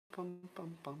Bum,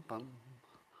 bum, bum, bum.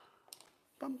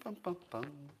 Bum, bum, bum, bum.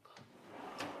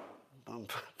 Bum,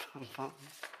 bum, bum.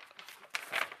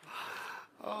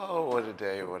 Oh, what a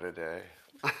day, what a day.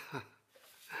 Come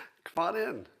on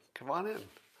in, come on in.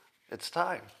 It's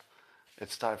time.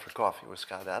 It's time for Coffee with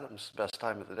Scott Adams, best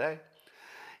time of the day.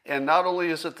 And not only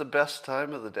is it the best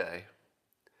time of the day,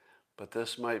 but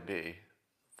this might be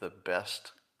the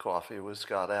best Coffee with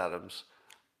Scott Adams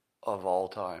of all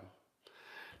time.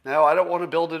 Now, I don't want to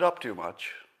build it up too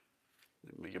much.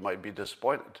 You might be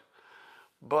disappointed.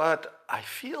 But I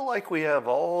feel like we have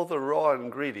all the raw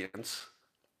ingredients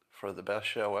for the best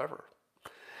show ever.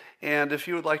 And if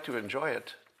you would like to enjoy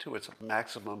it to its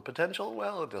maximum potential,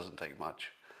 well, it doesn't take much.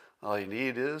 All you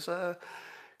need is a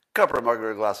cup or mug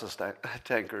or a glass of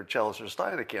tankard, chalice or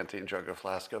stein, a canteen, jug or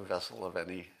flask, a vessel of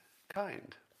any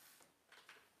kind.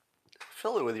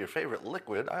 Fill it with your favorite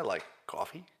liquid. I like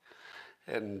coffee.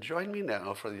 And join me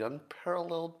now for the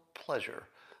unparalleled pleasure,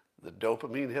 the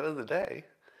dopamine hit of the day,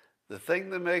 the thing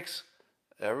that makes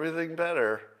everything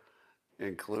better,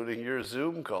 including your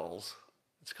Zoom calls.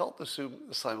 It's called the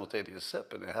simultaneous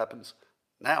sip, and it happens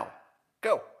now.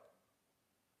 Go.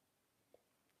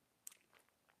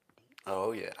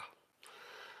 Oh, yeah.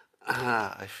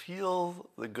 I feel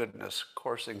the goodness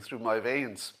coursing through my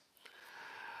veins.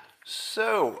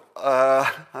 So,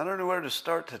 I don't know where to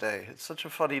start today. It's such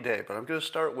a funny day, but I'm going to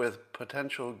start with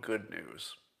potential good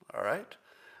news. All right?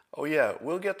 Oh, yeah,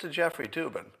 we'll get to Jeffrey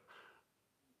Toobin.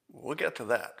 We'll get to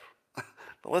that.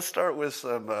 But let's start with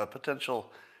some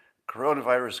potential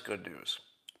coronavirus good news.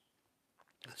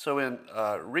 So in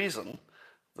Reason,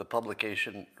 the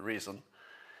publication Reason,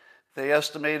 they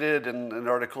estimated in an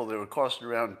article that it would cost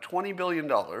around $20 billion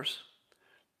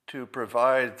to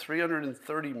provide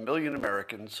 330 million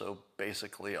Americans, so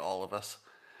basically all of us,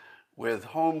 with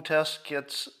home test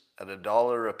kits at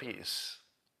 $1 a piece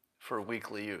for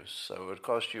weekly use. So it would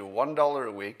cost you $1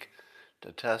 a week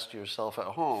to test yourself at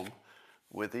home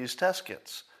with these test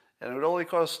kits. And it would only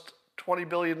cost $20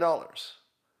 billion.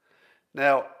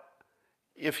 Now,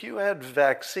 if you had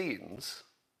vaccines,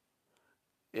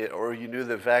 or you knew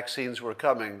that vaccines were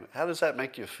coming, how does that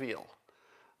make you feel?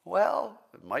 Well,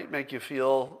 it might make you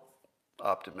feel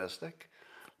optimistic.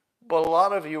 But a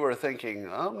lot of you are thinking,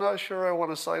 I'm not sure I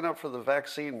want to sign up for the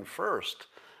vaccine first.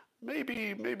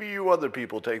 Maybe you other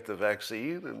people take the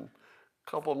vaccine, and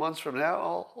a couple of months from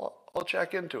now, I'll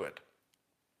check into it.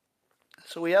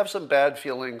 So we have some bad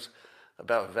feelings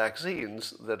about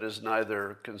vaccines that is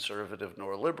neither conservative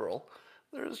nor liberal.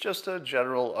 There's just a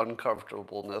general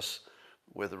uncomfortableness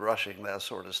with rushing that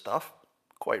sort of stuff,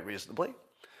 quite reasonably.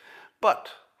 But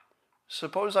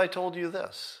suppose I told you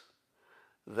this,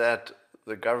 that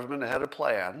the government had a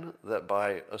plan that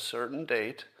by a certain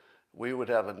date, we would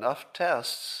have enough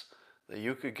tests that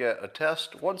you could get a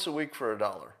test once a week for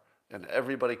 $1, and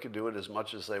everybody could do it as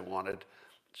much as they wanted.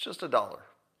 It's just $1.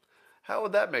 How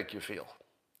would that make you feel?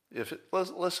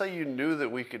 Let's say you knew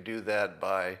that we could do that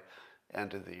by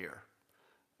end of the year.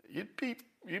 You'd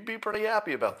be pretty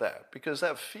happy about that, because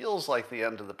that feels like the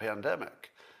end of the pandemic.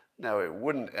 Now, it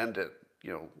wouldn't end it,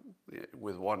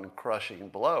 with one crushing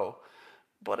blow,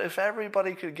 but if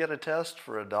everybody could get a test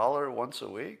for $1 once a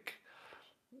week,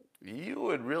 you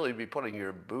would really be putting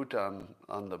your boot on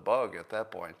the bug at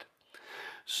that point.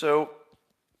 So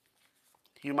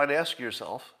you might ask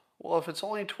yourself, well, if it's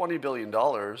only $20 billion,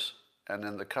 and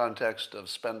in the context of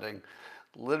spending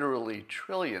literally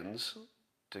trillions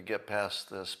to get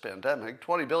past this pandemic,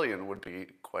 20 billion would be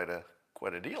quite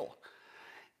a deal.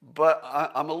 But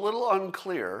I'm a little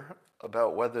unclear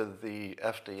about whether the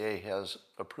FDA has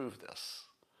approved this.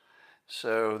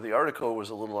 So the article was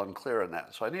a little unclear on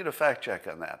that. So I need a fact check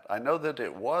on that. I know that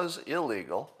it was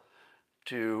illegal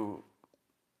to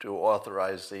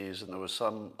authorize these, and there was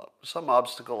some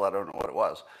obstacle, I don't know what it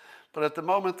was. But at the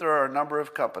moment, there are a number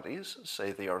of companies,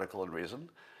 say the article in Reason,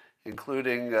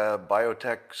 including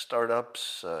biotech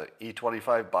startups,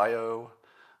 E25 Bio,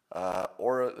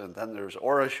 and then there's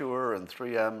OraSure and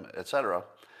 3M, etc.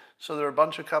 So there are a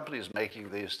bunch of companies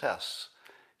making these tests.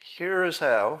 Here is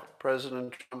how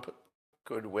President Trump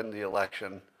could win the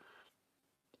election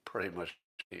pretty much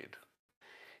indeed.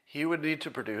 He would need to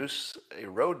produce a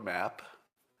roadmap,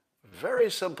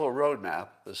 very simple roadmap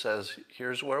that says,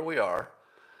 here's where we are,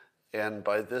 and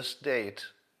by this date,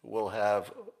 we'll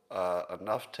have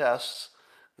enough tests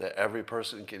that every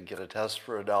person can get a test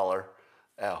for $1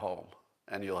 at home,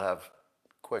 and you'll have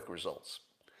quick results.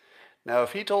 Now,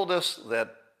 if he told us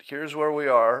that here's where we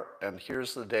are, and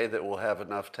here's the day that we'll have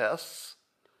enough tests,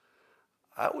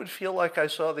 I would feel like I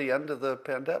saw the end of the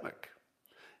pandemic.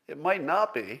 It might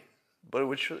not be, but it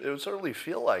would certainly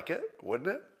feel like it, wouldn't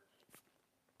it?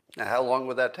 Now, how long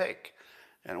would that take?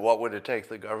 And what would it take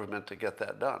the government to get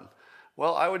that done?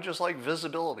 Well, I would just like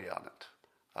visibility on it.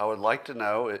 I would like to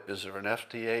know, is there an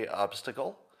FTA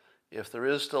obstacle? If there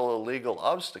is still a legal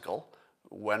obstacle,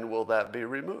 when will that be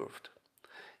removed?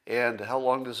 And how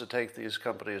long does it take these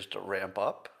companies to ramp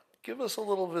up? Give us a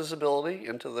little visibility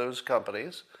into those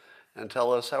companies and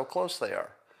tell us how close they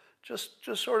are. Just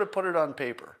sort of put it on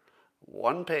paper.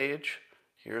 One page,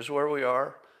 here's where we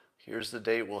are, here's the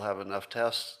date we'll have enough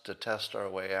tests to test our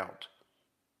way out.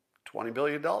 $20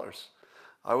 billion.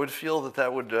 I would feel that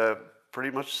that would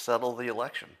pretty much settle the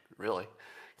election, really,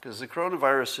 because the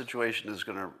coronavirus situation is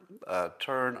going to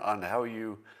turn on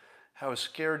how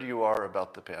scared you are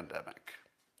about the pandemic,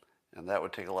 and that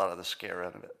would take a lot of the scare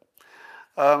out of it.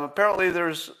 Apparently,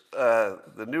 there's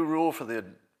the new rule for the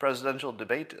presidential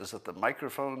debate is that the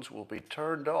microphones will be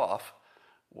turned off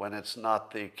when it's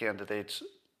not the candidate's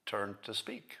turn to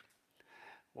speak.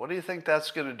 What do you think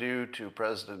that's going to do to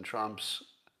President Trump's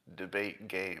debate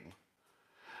game?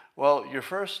 Well, your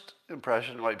first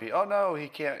impression might be, oh no, he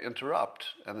can't interrupt.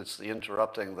 And it's the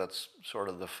interrupting that's sort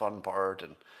of the fun part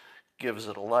and gives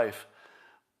it a life.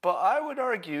 But I would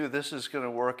argue this is going to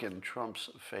work in Trump's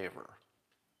favor.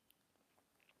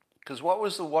 Because what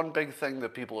was the one big thing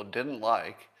that people didn't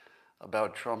like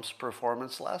about Trump's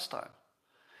performance last time?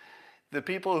 The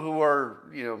people who are,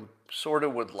 sort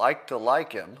of would like to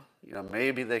like him,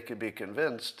 maybe they could be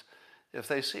convinced, if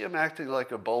they see him acting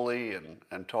like a bully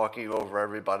and talking over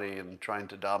everybody and trying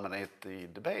to dominate the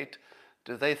debate,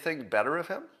 do they think better of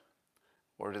him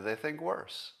or do they think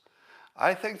worse?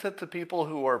 I think that the people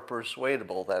who are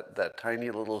persuadable, that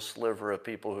tiny little sliver of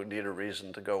people who need a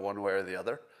reason to go one way or the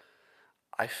other,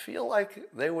 I feel like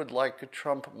they would like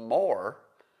Trump more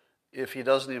if he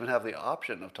doesn't even have the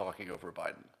option of talking over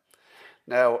Biden.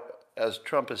 Now, as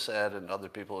Trump has said and other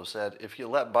people have said, if you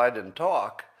let Biden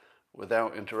talk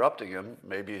without interrupting him,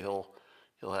 maybe he'll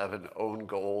have an own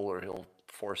goal or he'll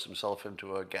force himself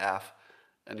into a gaffe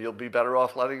and you'll be better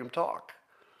off letting him talk.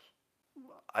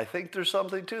 I think there's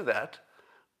something to that.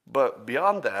 But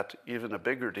beyond that, even a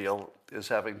bigger deal is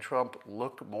having Trump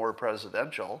look more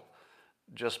presidential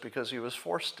just because he was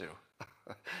forced to.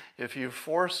 If you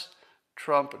force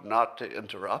Trump not to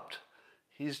interrupt,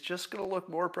 he's just going to look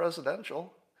more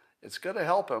presidential. It's going to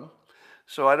help him.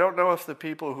 So I don't know if the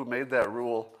people who made that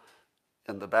rule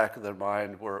in the back of their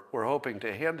mind were hoping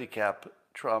to handicap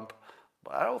Trump,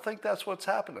 but I don't think that's what's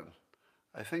happening.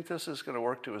 I think this is going to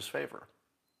work to his favor.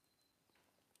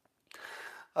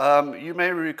 You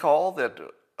may recall that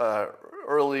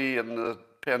early in the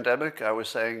pandemic, I was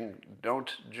saying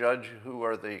don't judge who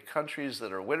are the countries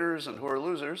that are winners and who are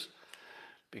losers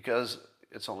because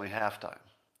it's only halftime.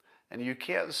 And you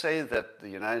can't say that the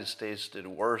United States did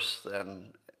worse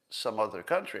than some other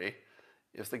country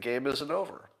if the game isn't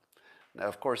over. Now,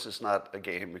 of course, it's not a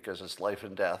game because it's life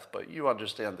and death, but you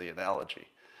understand the analogy.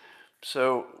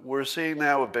 So we're seeing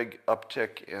now a big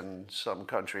uptick in some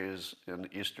countries in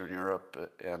Eastern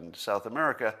Europe and South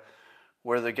America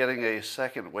where they're getting a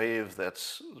second wave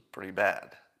that's pretty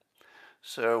bad.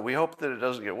 So we hope that it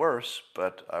doesn't get worse,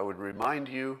 but I would remind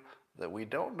you that we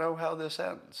don't know how this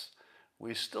ends.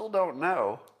 We still don't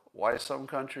know why some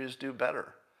countries do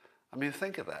better. I mean,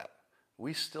 think of that.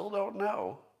 We still don't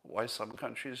know why some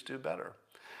countries do better.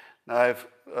 Now,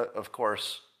 of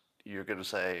course, you're going to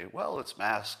say, well, it's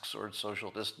masks or it's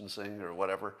social distancing or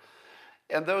whatever.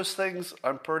 And those things,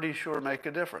 I'm pretty sure, make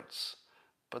a difference.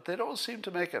 But they don't seem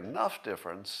to make enough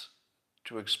difference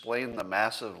to explain the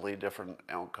massively different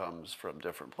outcomes from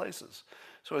different places.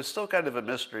 So it's still kind of a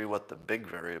mystery what the big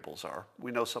variables are.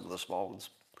 We know some of the small ones.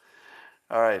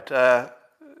 All right.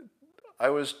 I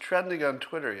was trending on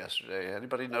Twitter yesterday.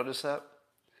 Anybody notice that?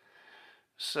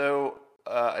 So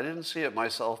I didn't see it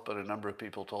myself, but a number of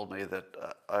people told me that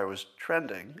I was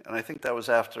trending, and I think that was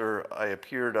after I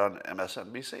appeared on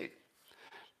MSNBC.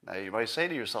 Now you might say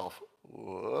to yourself,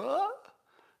 what?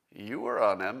 You were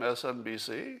on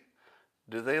MSNBC?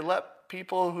 Do they let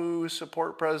people who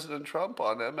support President Trump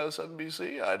on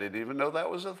MSNBC? I didn't even know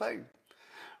that was a thing.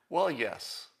 Well,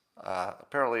 yes.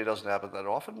 Apparently it doesn't happen that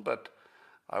often, but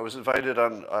I was invited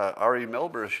on Ari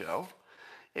Melber's show.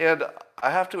 And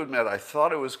I have to admit, I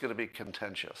thought it was going to be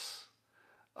contentious.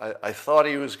 I thought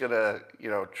he was going to,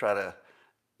 try to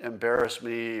embarrass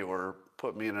me or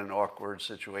put me in an awkward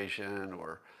situation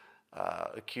or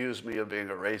accuse me of being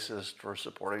a racist for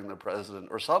supporting the president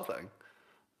or something.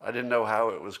 I didn't know how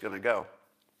it was going to go.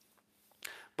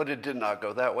 But it did not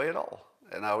go that way at all.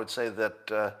 And I would say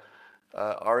that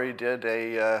Ari did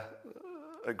a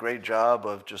great job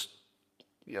of just,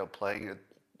 playing it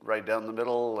right down the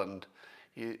middle, and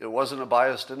it wasn't a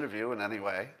biased interview in any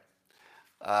way.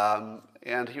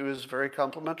 And he was very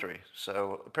complimentary.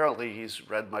 So apparently he's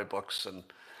read my books and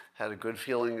had a good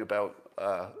feeling about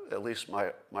at least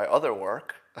my other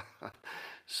work.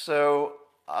 So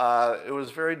it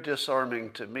was very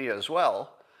disarming to me as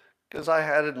well, because I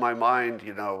had in my mind,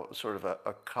 sort of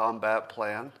a combat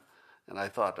plan. And I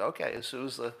thought, okay, as soon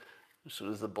as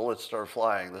the bullets start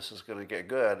flying, this is going to get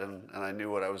good. And I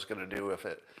knew what I was going to do if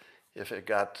it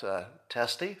got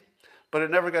testy. But it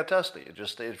never got testy. It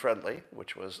just stayed friendly,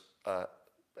 which was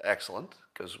excellent,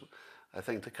 because I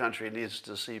think the country needs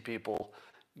to see people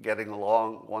getting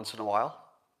along once in a while,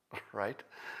 right?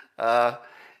 Uh,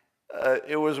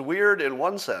 it was weird in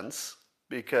one sense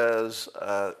because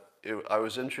I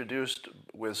was introduced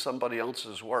with somebody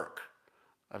else's work.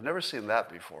 I've never seen that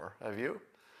before. Have you?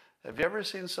 Have you ever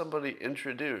seen somebody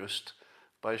introduced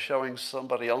by showing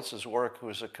somebody else's work who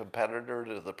is a competitor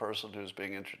to the person who's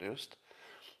being introduced?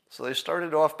 So they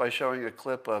started off by showing a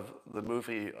clip of the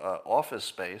movie Office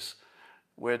Space,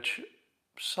 which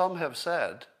some have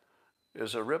said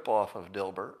is a ripoff of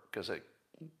Dilbert, because it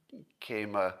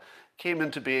came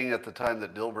into being at the time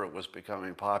that Dilbert was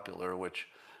becoming popular,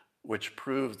 which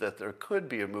proved that there could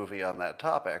be a movie on that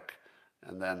topic,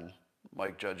 and then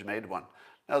Mike Judge made one.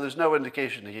 Now, there's no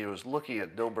indication that he was looking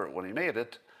at Dilbert when he made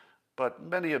it, but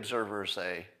many observers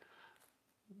say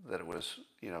that it was,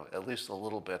 at least a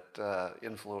little bit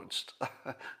influenced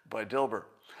by Dilbert.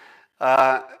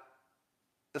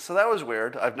 So that was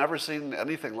weird. I've never seen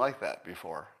anything like that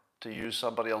before, to use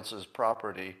somebody else's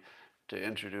property to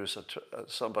introduce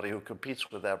somebody who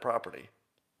competes with that property.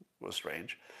 It was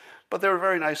strange. But they were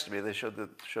very nice to me. They showed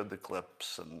the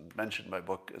clips and mentioned my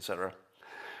book, etc.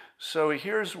 So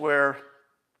here's where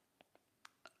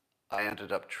I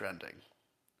ended up trending.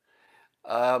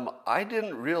 I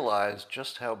didn't realize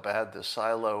just how bad the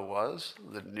silo was,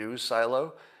 the news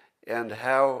silo, and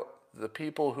how the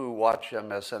people who watch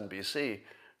MSNBC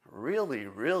really,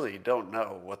 really don't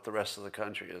know what the rest of the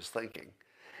country is thinking.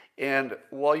 And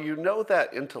while you know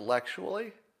that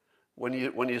intellectually, when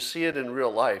you see it in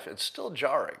real life, it's still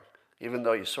jarring, even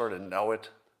though you sort of know it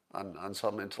on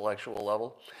some intellectual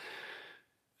level.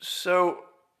 So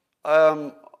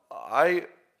I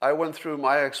went through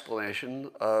my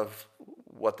explanation of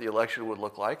what the election would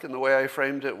look like, and the way I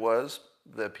framed it was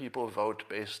that people vote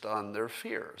based on their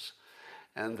fears,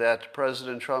 and that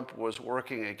President Trump was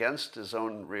working against his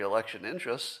own re-election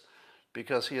interests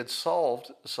because he had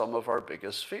solved some of our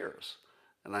biggest fears.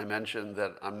 And I mentioned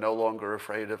that I'm no longer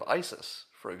afraid of ISIS,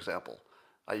 for example.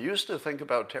 I used to think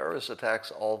about terrorist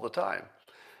attacks all the time.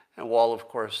 And while, of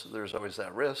course, there's always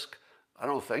that risk, I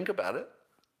don't think about it.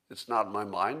 It's not in my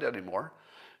mind anymore.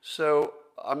 So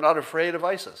I'm not afraid of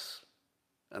ISIS.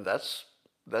 And that's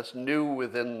new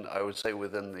within, I would say,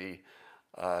 within the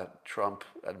Trump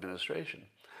administration.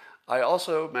 I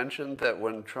also mentioned that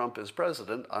when Trump is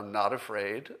president, I'm not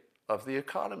afraid of the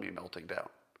economy melting down,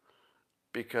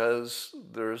 because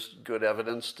there's good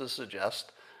evidence to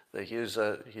suggest that he's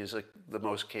the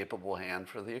most capable hand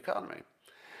for the economy.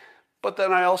 But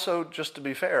then I also, just to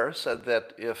be fair, said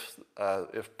that if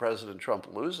President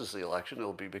Trump loses the election,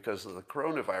 it'll be because of the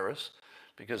coronavirus,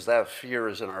 because that fear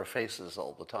is in our faces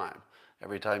all the time.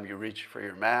 Every time you reach for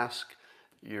your mask,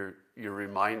 you're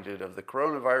reminded of the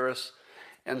coronavirus.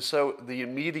 And so the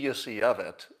immediacy of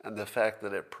it and the fact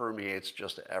that it permeates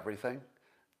just everything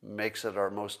makes it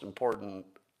our most important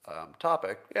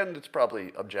topic. And it's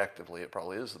probably, objectively, it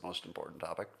probably is the most important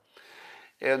topic.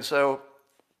 And so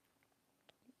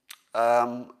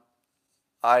then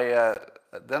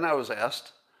I was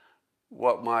asked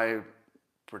what my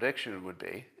prediction would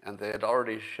be, and they had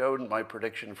already shown my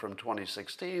prediction from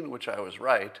 2016, which I was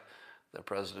right, that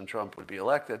President Trump would be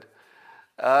elected.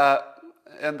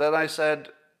 And then I said,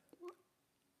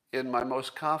 in my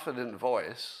most confident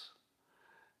voice,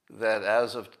 that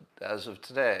as of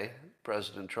today,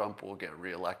 President Trump will get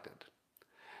reelected.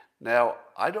 Now,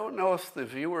 I don't know if the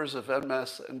viewers of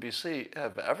MSNBC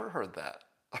have ever heard that.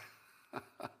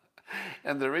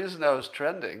 And the reason I was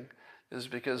trending is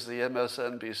because the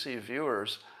MSNBC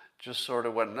viewers just sort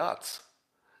of went nuts.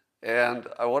 And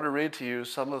I want to read to you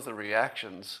some of the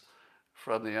reactions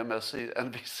from the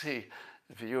MSNBC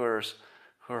viewers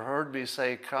who heard me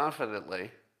say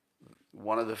confidently,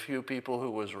 one of the few people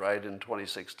who was right in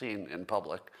 2016 in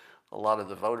public. A lot of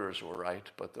the voters were right,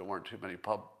 but there weren't too many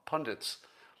pundits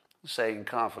saying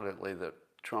confidently that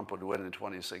Trump would win in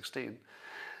 2016.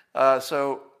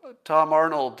 So Tom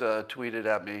Arnold tweeted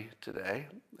at me today,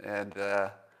 and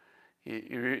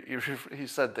he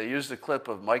said they used a clip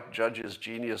of Mike Judge's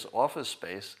genius Office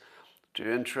Space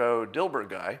to intro Dilbert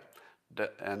guy,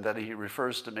 and then he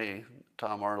refers to me,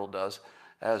 Tom Arnold does,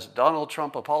 as Donald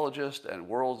Trump apologist and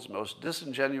world's most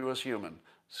disingenuous human,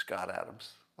 Scott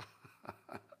Adams.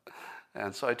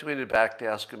 And so I tweeted back to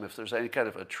ask him if there's any kind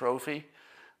of a trophy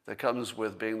that comes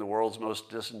with being the world's most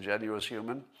disingenuous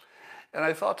human. And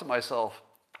I thought to myself,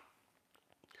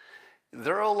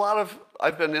 there are a lot of,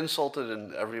 I've been insulted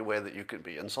in every way that you can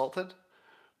be insulted.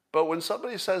 But when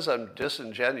somebody says I'm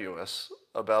disingenuous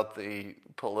about the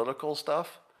political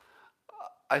stuff,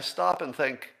 I stop and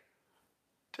think,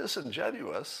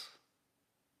 disingenuous?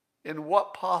 In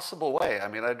what possible way? I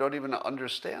mean, I don't even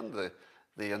understand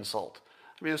the insult.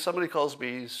 I mean, if somebody calls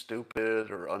me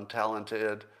stupid or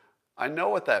untalented, I know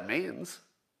what that means.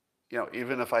 You know,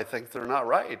 even if I think they're not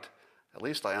right, at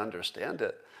least I understand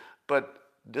it. But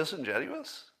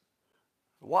disingenuous?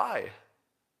 Why?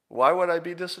 Why would I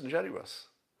be disingenuous?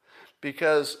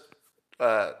 Because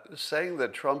saying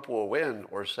that Trump will win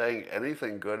or saying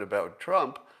anything good about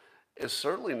Trump is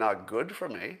certainly not good for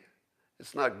me.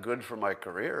 It's not good for my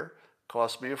career. It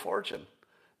costs me a fortune.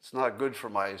 It's not good for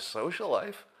my social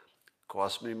life. It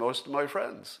costs me most of my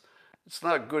friends. It's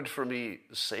not good for me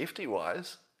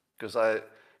safety-wise because I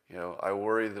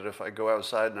worry that if I go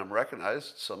outside and I'm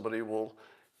recognized, somebody will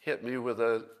hit me with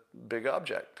a big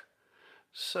object.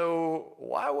 So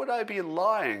why would I be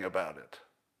lying about it?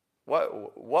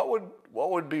 What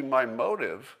would be my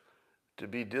motive to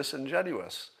be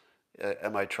disingenuous?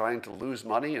 Am I trying to lose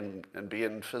money and be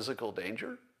in physical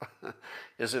danger?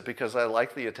 Is it because I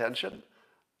like the attention?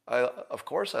 Of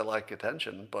course I like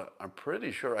attention, but I'm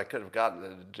pretty sure I could have gotten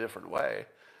it a different way.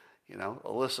 You know,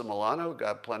 Alyssa Milano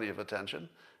got plenty of attention,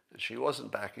 and she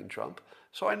wasn't backing Trump.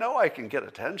 So I know I can get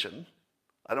attention.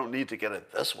 I don't need to get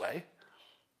it this way.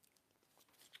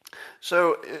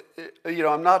 So,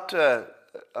 I'm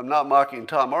not mocking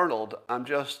Tom Arnold. I'm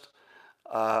just,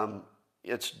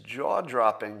 it's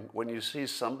jaw-dropping when you see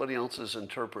somebody else's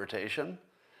interpretation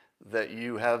that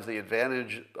you have the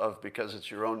advantage of because it's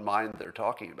your own mind they're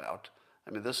talking about.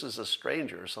 I mean, this is a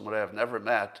stranger, someone I've never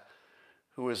met,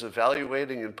 who is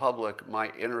evaluating in public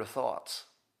my inner thoughts.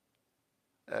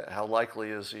 How likely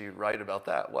is he right about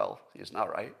that? Well, he's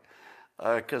not right.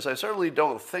 Because I certainly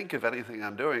don't think of anything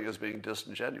I'm doing as being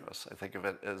disingenuous. I think of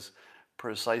it as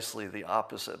precisely the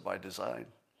opposite by design.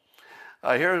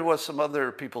 Here's what some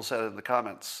other people said in the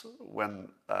comments when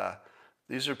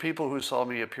these are people who saw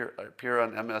me appear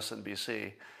on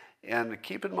MSNBC. And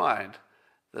keep in mind,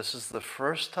 this is the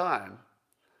first time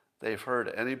they've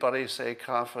heard anybody say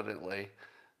confidently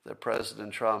that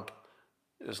President Trump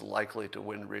is likely to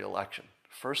win re-election.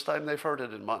 First time they've heard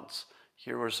it in months.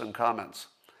 Here were some comments.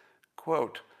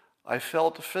 Quote, I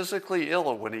felt physically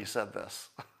ill when he said this.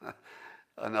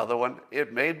 Another one,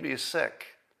 it made me sick.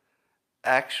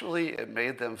 Actually, it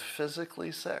made them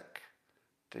physically sick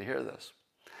to hear this.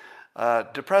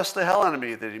 Depressed the hell out of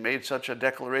me that he made such a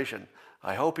declaration.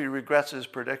 I hope he regrets his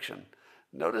prediction.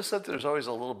 Notice that there's always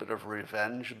a little bit of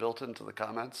revenge built into the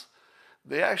comments.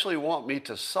 They actually want me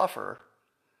to suffer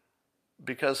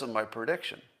because of my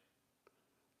prediction.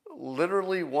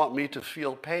 Literally want me to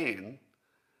feel pain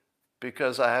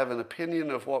because I have an opinion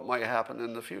of what might happen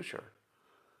in the future.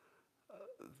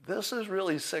 This is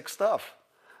really sick stuff.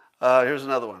 Here's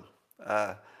another one.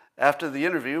 After the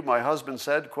interview, my husband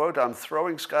said, quote, I'm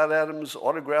throwing Scott Adams'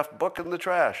 autographed book in the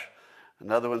trash.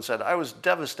 Another one said, I was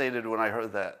devastated when I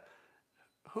heard that.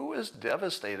 Who is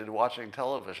devastated watching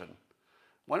television?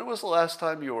 When was the last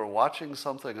time you were watching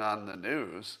something on the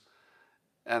news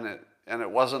and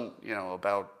it wasn't,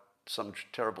 about some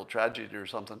terrible tragedy or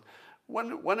something?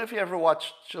 When have you ever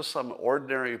watched just some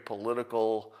ordinary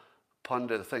political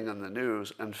pundit thing on the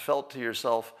news and felt to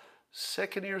yourself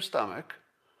sick in your stomach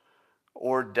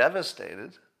or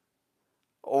devastated?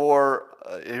 Or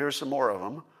here's some more of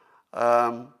them.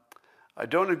 I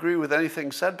don't agree with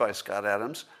anything said by Scott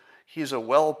Adams. He's a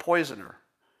well poisoner.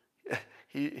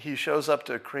 He shows up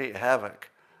to create havoc.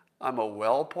 I'm a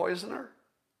well poisoner?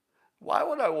 Why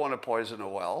would I want to poison a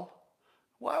well?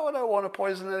 Why would I want to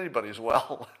poison anybody's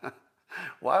well?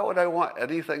 Why would I want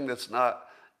anything that's not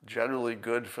generally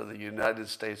good for the United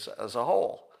States as a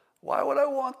whole? Why would I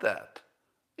want that?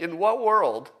 In what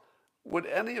world would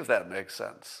any of that make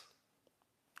sense?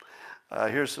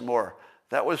 Here's some more.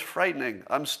 That was frightening.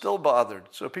 I'm still bothered.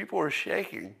 So people were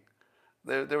shaking.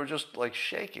 They were just like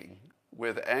shaking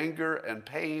with anger and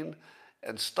pain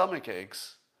and stomach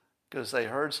aches because they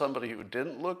heard somebody who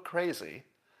didn't look crazy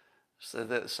say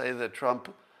that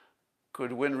Trump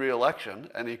could win re-election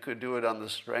and he could do it on the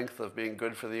strength of being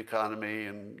good for the economy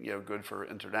and good for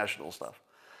international stuff.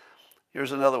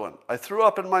 Here's another one. I threw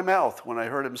up in my mouth when I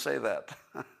heard him say that.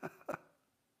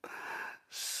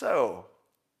 So,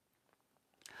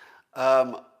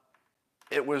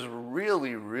 it was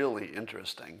really, really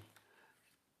interesting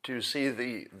to see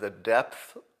the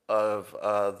depth of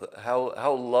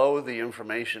how low the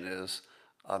information is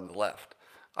on the left.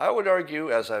 I would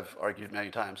argue, as I've argued many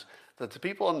times, that the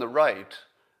people on the right,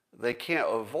 they can't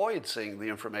avoid seeing the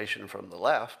information from the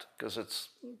left because it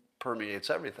permeates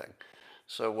everything.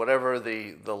 So whatever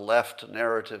the left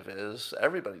narrative is,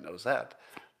 everybody knows that.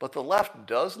 But the left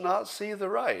does not see the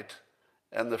right.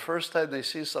 And the first time they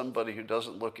see somebody who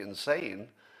doesn't look insane,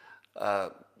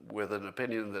 with an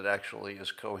opinion that actually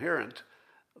is coherent,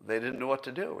 they didn't know what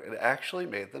to do. It actually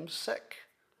made them sick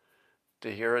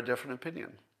to hear a different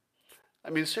opinion. I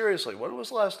mean, seriously, when was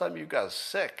the last time you got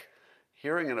sick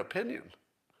hearing an opinion?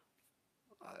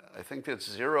 I think it's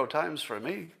 0 times for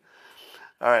me.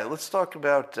 All right, let's talk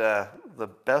about the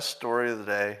best story of the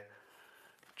day,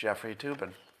 Jeffrey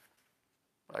Toobin.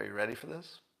 Are you ready for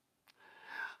this?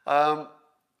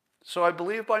 So I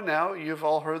believe by now you've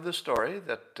all heard the story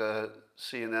that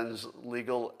CNN's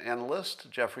legal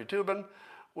analyst, Jeffrey Toobin,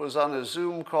 was on a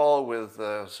Zoom call with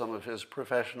some of his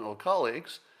professional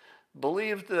colleagues,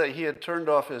 believed that he had turned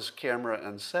off his camera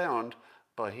and sound,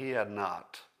 but he had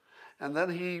not. And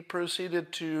then he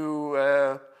proceeded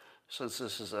to, since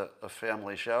this is a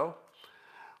family show,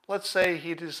 let's say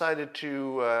he decided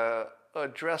to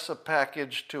address a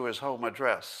package to his home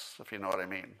address, if you know what I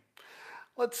mean.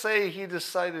 Let's say he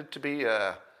decided to be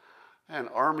an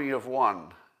army of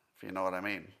one, if you know what I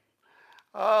mean.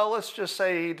 Let's just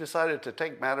say he decided to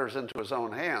take matters into his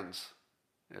own hands,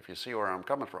 if you see where I'm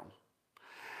coming from.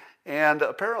 And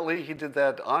apparently he did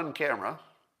that on camera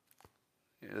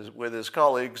with his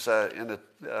colleagues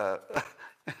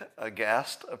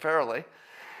aghast, apparently.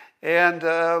 And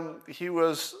he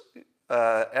was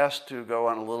asked to go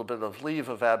on a little bit of leave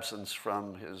of absence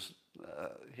from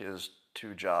his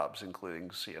 2 jobs, including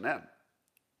CNN.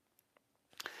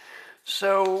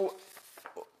 So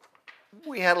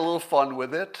we had a little fun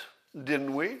with it,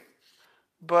 didn't we?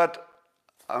 But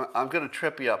I'm going to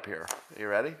trip you up here. Are you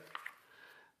ready?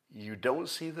 You don't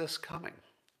see this coming.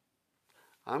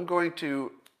 I'm going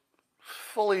to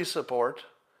fully support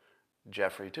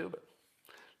Jeffrey Toobin.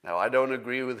 Now, I don't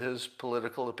agree with his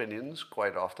political opinions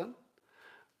quite often,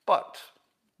 but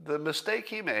the mistake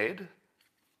he made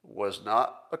was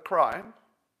not a crime.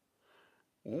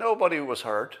 Nobody was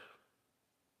hurt.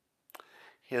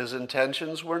 His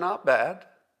intentions were not bad.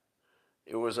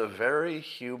 It was a very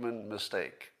human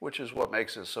mistake, which is what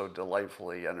makes it so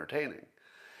delightfully entertaining.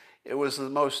 It was the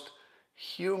most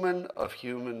human of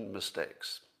human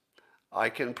mistakes. I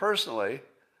can personally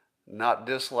not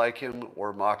dislike him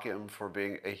or mock him for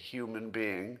being a human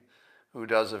being who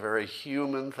does a very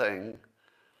human thing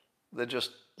that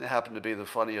just happened to be the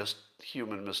funniest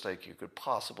human mistake you could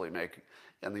possibly make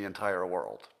in the entire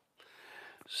world.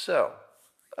 So,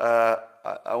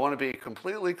 I want to be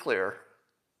completely clear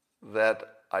that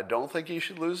I don't think he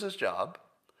should lose his job.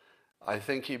 I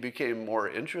think he became more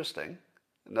interesting.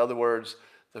 In other words,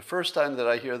 the first time that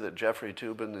I hear that Jeffrey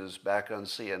Toobin is back on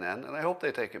CNN, and I hope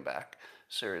they take him back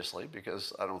seriously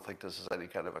because I don't think this is any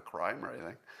kind of a crime or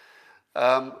anything,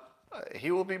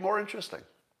 he will be more interesting.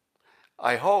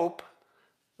 I hope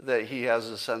that he has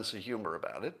a sense of humor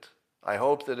about it. I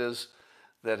hope that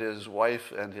his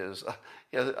wife and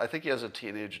I think he has a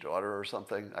teenage daughter or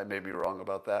something. I may be wrong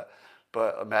about that.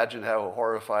 But imagine how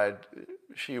horrified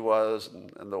she was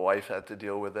and the wife had to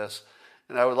deal with this.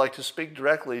 And I would like to speak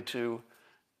directly to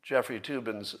Jeffrey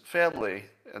Toobin's family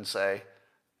and say,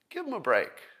 give him a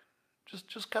break.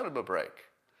 Just cut him a break.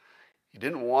 He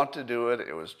didn't want to do it.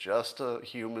 It was just a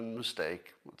human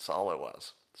mistake. That's all it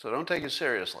was. So don't take it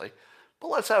seriously. But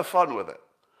let's have fun with it,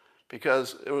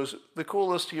 because it was the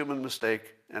coolest human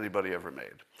mistake anybody ever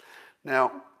made.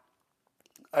 Now,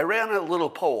 I ran a little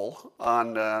poll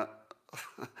on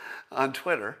on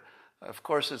Twitter. Of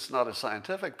course, it's not a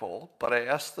scientific poll, but I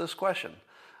asked this question.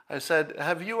 I said,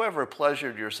 have you ever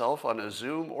pleasured yourself on a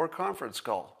Zoom or conference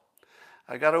call?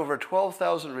 I got over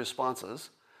 12,000 responses,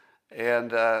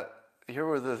 and here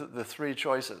were the 3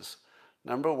 choices.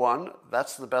 Number 1,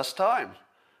 that's the best time.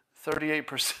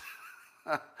 38%.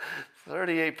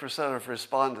 38% of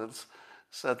respondents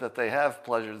said that they have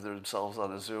pleasured themselves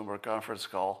on a Zoom or conference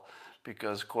call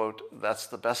because, quote, that's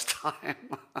the best time.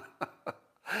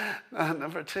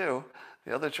 Number 2,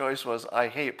 the other choice was I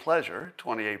hate pleasure.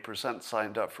 28%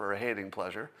 signed up for hating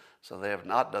pleasure, so they have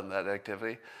not done that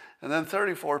activity. And then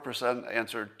 34%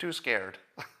 answered too scared.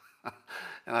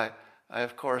 And I,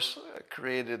 of course,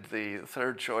 created the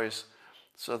third choice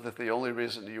so that the only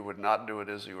reason you would not do it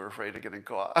is you were afraid of getting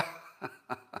caught.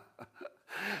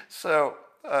 So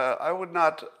I would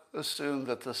not assume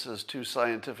that this is too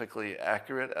scientifically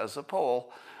accurate as a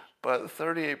poll, but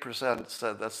 38%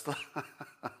 said that's the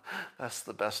that's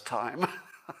the best time.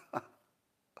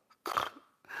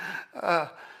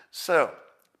 So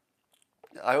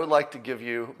I would like to give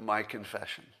you my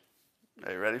confession.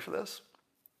 Are you ready for this?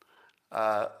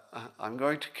 Uh, I'm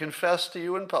going to confess to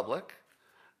you in public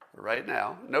right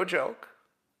now, no joke,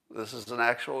 this is an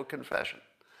actual confession,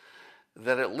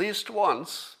 that at least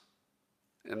once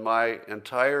in my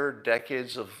entire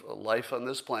decades of life on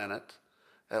this planet,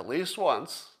 at least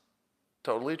once,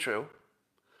 totally true,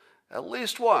 at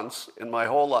least once in my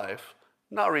whole life,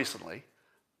 not recently,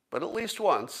 but at least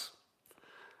once,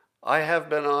 I have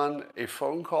been on a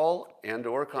phone call and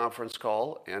or conference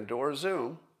call and or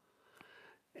Zoom,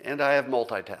 and I have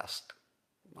multitasked.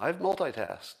 I've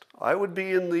multitasked. I would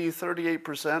be in the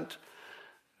 38%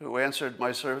 who answered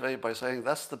my survey by saying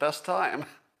that's the best time.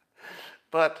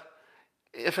 But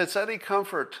if it's any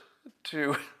comfort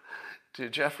to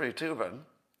Jeffrey Toobin,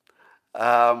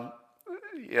 and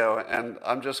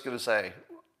I'm just going to say,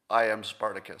 I am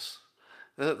Spartacus.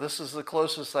 This is the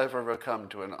closest I've ever come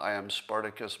to an I am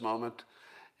Spartacus moment.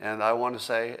 And I want to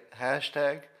say,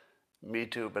 hashtag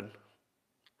MeToobin.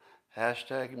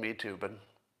 Hashtag MeToobin.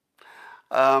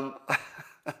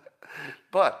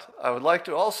 But I would like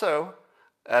to also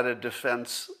add a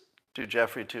defense to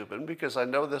Jeffrey Toobin because I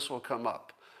know this will come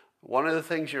up. One of the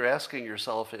things you're asking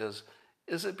yourself is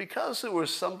it because there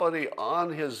was somebody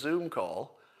on his Zoom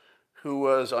call who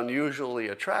was unusually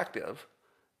attractive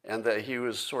and that he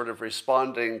was sort of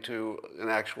responding to an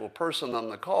actual person on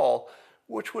the call,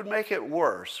 which would make it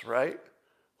worse, right?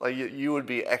 Like you would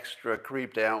be extra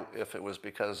creeped out if it was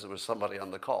because there was somebody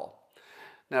on the call.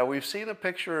 Now, we've seen a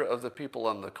picture of the people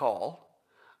on the call.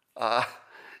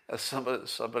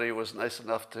 Somebody was nice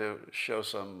enough to show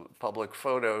some public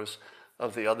photos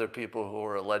of the other people who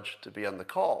were alleged to be on the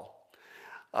call.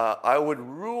 I would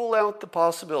rule out the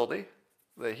possibility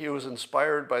that he was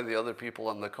inspired by the other people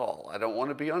on the call. I don't want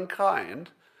to be unkind.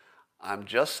 I'm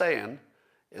just saying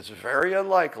it's very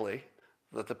unlikely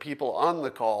that the people on the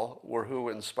call were who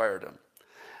inspired him.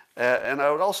 And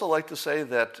I would also like to say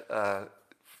that,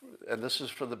 and this is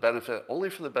for the benefit, only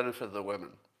for the benefit of the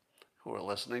women who are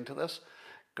listening to this,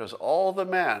 because all the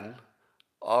men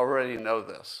already know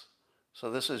this. So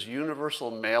this is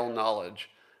universal male knowledge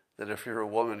that if you're a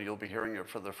woman, you'll be hearing it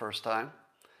for the first time.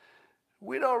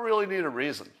 We don't really need a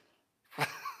reason.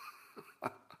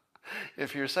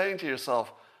 If you're saying to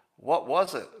yourself, what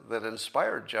was it that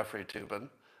inspired Jeffrey Toobin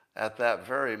at that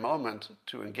very moment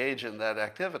to engage in that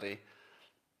activity?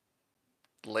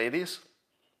 Ladies,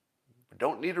 we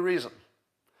don't need a reason.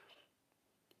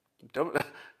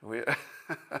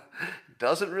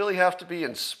 Doesn't really have to be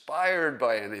inspired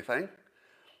by anything.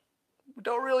 We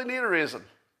don't really need a reason.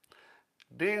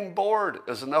 Being bored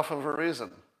is enough of a reason.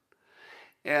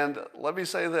 And let me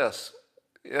say this,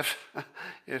 if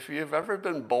you've ever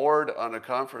been bored on a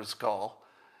conference call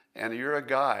and you're a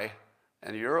guy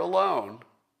and you're alone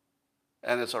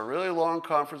and it's a really long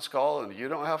conference call and you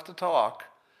don't have to talk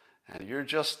and you're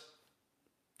just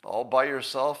all by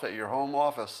yourself at your home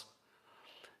office,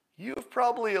 you've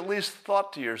probably at least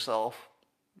thought to yourself,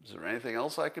 is there anything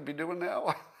else I could be doing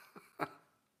now?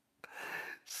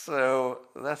 So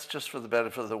that's just for the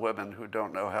benefit of the women who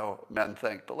don't know how men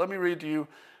think. But let me read to you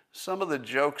some of the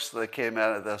jokes that came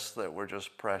out of this that were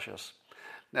just precious.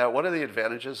 Now, one of the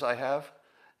advantages I have,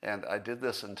 and I did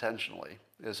this intentionally,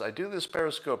 is I do this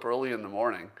Periscope early in the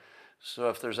morning. So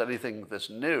if there's anything that's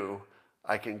new,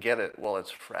 I can get it while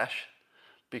it's fresh.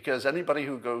 Because anybody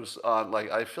who goes on, like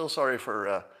I feel sorry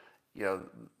for,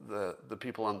 the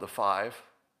people on the 5,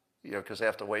 because they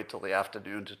have to wait till the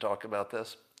afternoon to talk about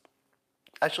this.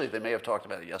 Actually, they may have talked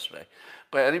about it yesterday.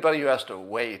 But anybody who has to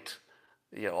wait,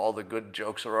 all the good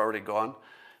jokes are already gone.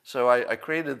 So I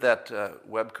created that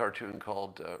web cartoon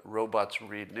called Robots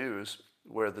Read News,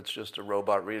 where it's just a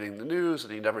robot reading the news,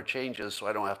 and he never changes, so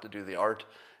I don't have to do the art.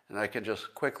 And I can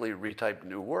just quickly retype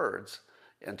new words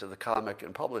into the comic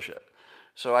and publish it.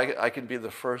 So I can be the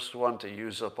first one to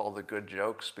use up all the good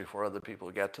jokes before other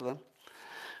people get to them.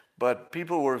 But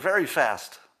people were very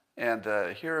fast. And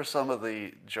here are some of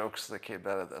the jokes that came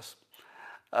out of this.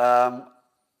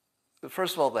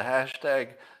 First of all, the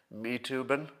hashtag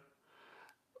MeToobin.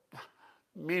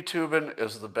 MeToobin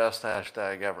is the best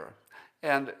hashtag ever.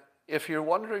 And if you're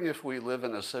wondering if we live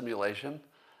in a simulation,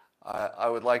 I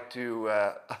would like to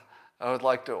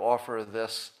offer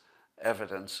this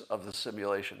evidence of the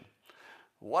simulation.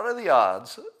 What are the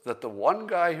odds that the one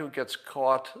guy who gets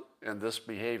caught in this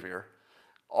behavior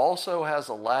also has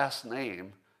a last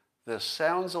name that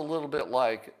sounds a little bit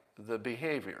like the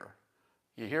behavior?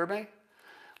 You hear me?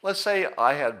 Let's say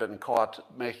I had been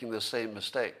caught making the same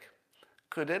mistake.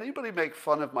 could anybody make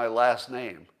fun of my last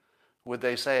name? Would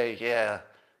they say, yeah,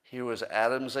 he was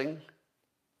Adamsing?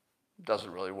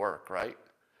 Doesn't really work, right?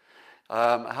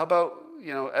 How about,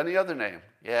 any other name?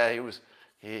 Yeah, he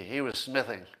was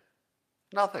smithing.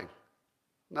 Nothing.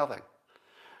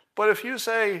 But if you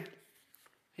say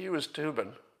he was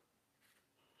tubing,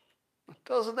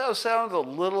 doesn't that sound a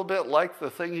little bit like the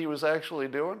thing he was actually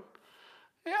doing?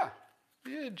 Yeah,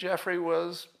 Jeffrey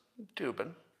was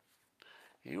tubing.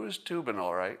 He was tubing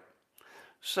all right.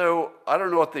 So I don't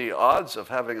know what the odds of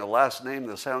having a last name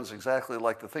that sounds exactly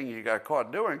like the thing you got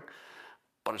caught doing,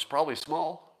 but it's probably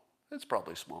small. It's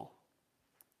probably small.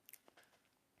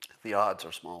 The odds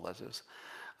are small, that is.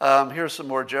 Here's some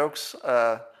more jokes.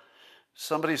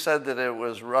 Somebody said that it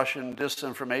was Russian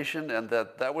disinformation and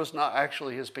that was not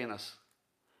actually his penis.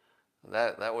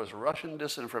 That was Russian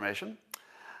disinformation.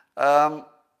 I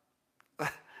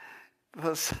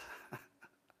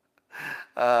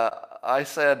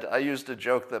used a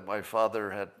joke that my father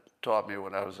had taught me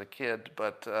when I was a kid,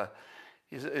 but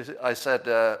I said,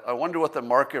 I wonder what the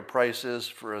market price is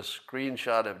for a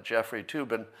screenshot of Jeffrey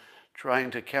Toobin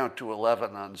trying to count to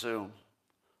 11 on Zoom.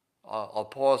 I'll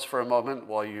pause for a moment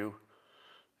while you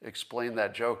explain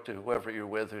that joke to whoever you're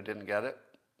with who didn't get it.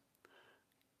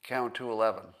 Count to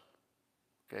 11.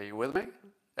 Okay, you with me?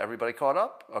 Everybody caught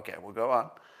up? Okay, we'll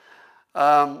go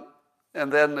on.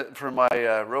 And then for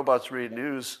my Robots Read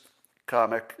News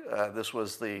comic, this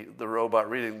was the robot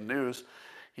reading the news.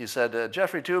 He said,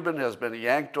 Jeffrey Toobin has been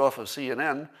yanked off of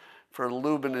CNN for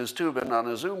lubing his tubin on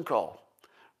a Zoom call.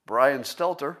 Brian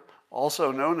Stelter,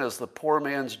 also known as the poor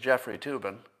man's Jeffrey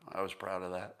Toobin, I was proud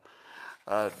of that,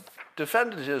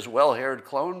 defended his well-haired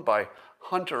clone by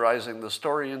hunterizing the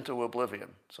story into oblivion.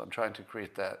 So I'm trying to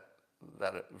create that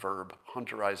verb,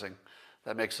 hunterizing.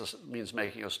 That means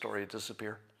making a story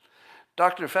disappear.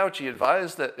 Dr. Fauci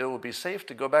advised that it will be safe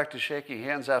to go back to shaking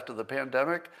hands after the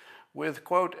pandemic with,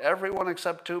 quote, everyone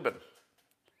except Toobin.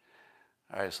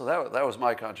 All right, so that was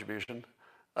my contribution.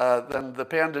 Then the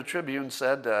Panda Tribune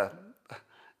said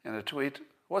in a tweet,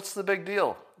 what's the big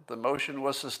deal? The motion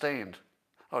was sustained.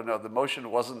 Oh, no, the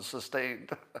motion wasn't sustained.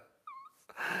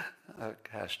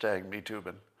 Hashtag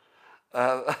MeToobin.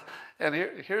 And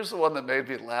here's the one that made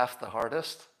me laugh the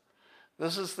hardest.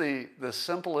 This is the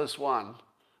simplest one,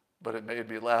 but it made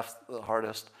me laugh the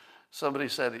hardest. Somebody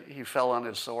said he fell on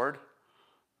his sword.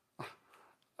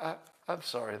 I'm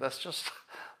sorry, that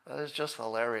is just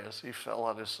hilarious. He fell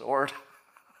on his sword.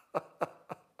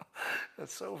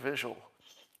 It's so visual.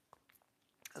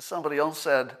 Somebody else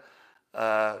said,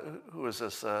 who was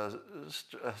this?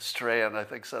 Strahan, I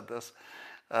think, said this,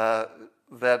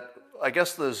 that I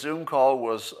guess the Zoom call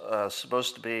was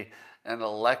supposed to be an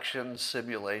election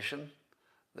simulation.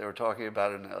 They were talking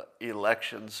about an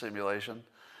election simulation.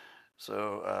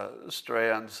 So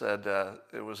Strahan said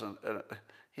it was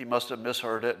he must have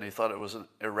misheard it and he thought it was an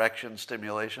erection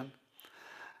stimulation.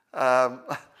 Then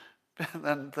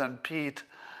Pete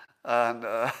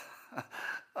on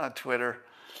Twitter,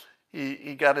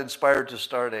 he got inspired to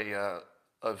start a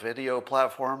video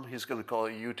platform. He's going to call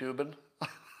it YouTubin'.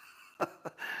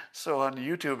 So on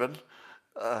YouTubin',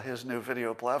 his new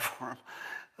video platform,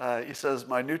 he says,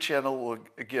 my new channel will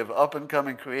give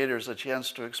up-and-coming creators a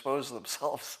chance to expose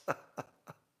themselves.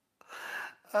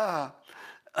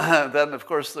 Then, of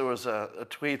course, there was a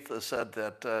tweet that said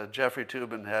that Jeffrey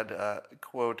Toobin had,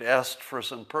 quote, asked for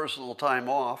some personal time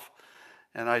off.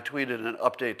 And I tweeted an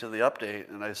update to the update.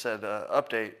 And I said,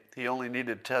 update, he only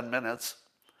needed 10 minutes.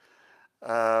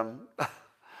 And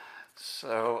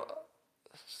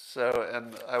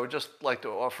I would just like to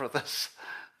offer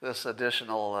this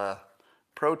additional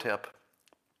pro tip.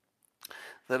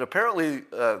 That apparently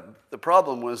the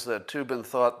problem was that Toobin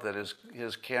thought that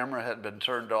his camera had been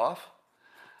turned off.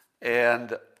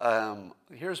 And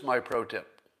here's my pro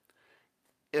tip.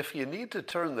 If you need to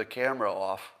turn the camera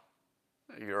off,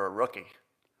 you're a rookie.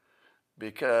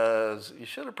 Because you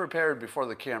should have prepared before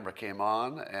the camera came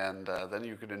on, and then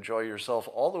you could enjoy yourself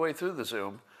all the way through the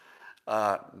Zoom.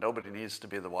 Nobody needs to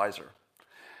be the wiser.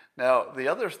 Now, the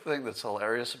other thing that's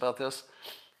hilarious about this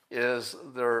is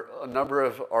there are a number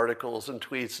of articles and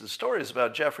tweets and stories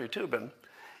about Jeffrey Toobin.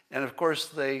 And of course,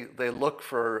 they look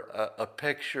for a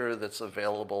picture that's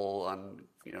available on,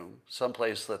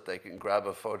 someplace that they can grab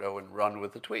a photo and run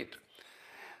with the tweet.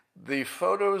 The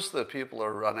photos that people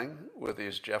are running with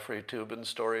these Jeffrey Toobin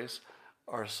stories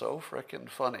are so frickin'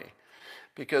 funny.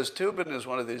 Because Toobin is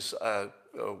one of these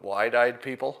wide-eyed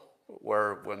people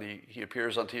where when he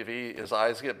appears on TV, his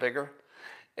eyes get bigger.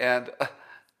 And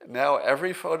now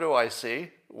every photo I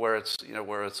see where it's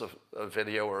a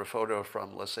video or a photo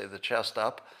from, let's say, the chest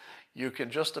up, you can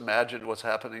just imagine what's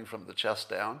happening from the chest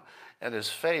down. And his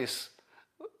face,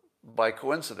 by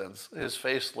coincidence, his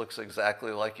face looks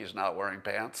exactly like he's not wearing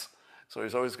pants. So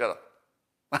he's always got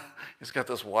he's got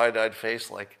this wide-eyed face,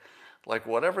 like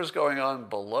whatever's going on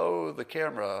below the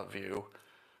camera view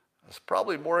is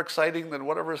probably more exciting than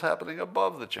whatever's happening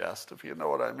above the chest, if you know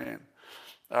what I mean.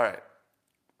 All right.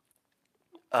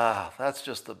 That's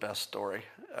just the best story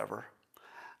ever.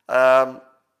 Let's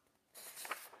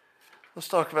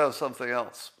talk about something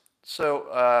else.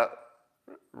 So,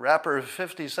 rapper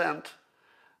 50 Cent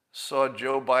saw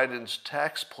Joe Biden's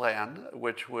tax plan,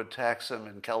 which would tax him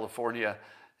in California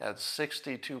at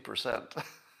 62%.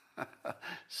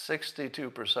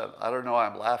 62%. I don't know why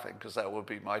I'm laughing, because that would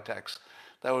be my tax.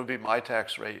 That would be my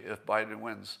tax rate if Biden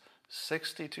wins.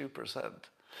 62%.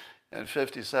 And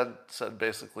 50 Cent said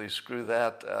basically, screw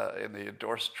that, and he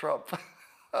endorsed Trump.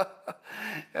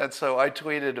 And so I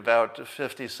tweeted about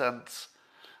 50 Cent's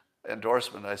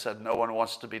endorsement. I said, no one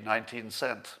wants to be 19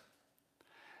 cent.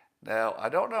 Now, I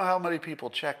don't know how many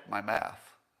people checked my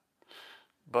math,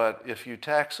 but if you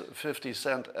tax 50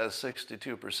 cent as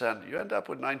 62%, you end up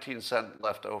with 19 cent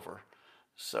left over.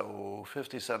 So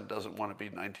 50 Cent doesn't want to be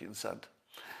 19 cent.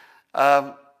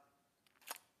 So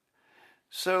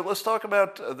let's talk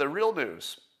about the real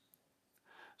news.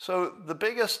 So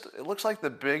it looks like the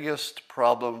biggest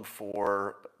problem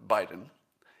for Biden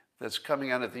that's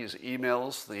coming out of these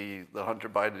emails, the Hunter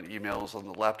Biden emails on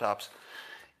the laptops,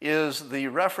 is the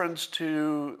reference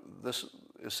to this.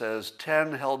 It says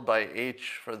 10 held by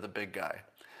H for the big guy.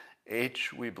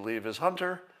 H, we believe, is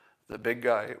Hunter. The big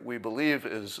guy, we believe,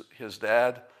 is his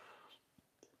dad.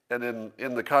 And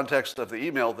in the context of the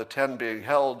email, the 10 being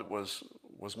held was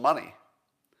money.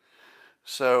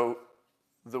 So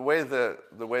the way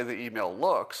the email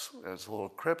looks, it's a little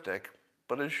cryptic,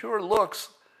 but it sure looks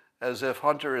as if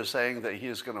Hunter is saying that he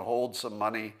is going to hold some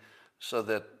money so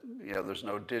that there's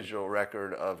no digital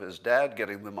record of his dad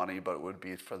getting the money, but it would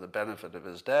be for the benefit of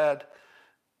his dad,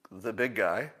 the big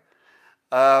guy.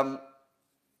 And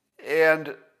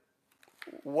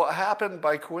what happened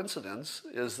by coincidence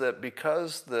is that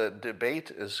because the debate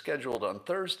is scheduled on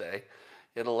Thursday,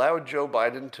 it allowed Joe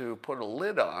Biden to put a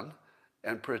lid on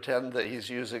and pretend that he's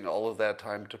using all of that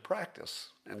time to practice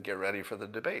and get ready for the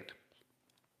debate.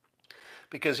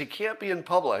 Because he can't be in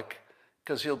public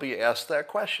because he'll be asked that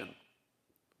question,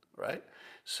 right?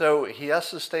 So he has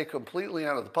to stay completely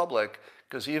out of the public,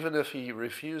 because even if he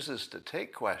refuses to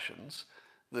take questions,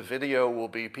 the video will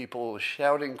be people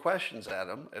shouting questions at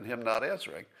him and him not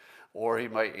answering. Or he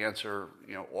might answer,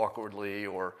 awkwardly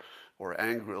or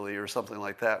angrily or something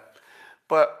like that.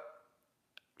 But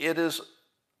it is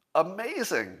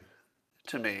amazing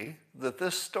to me that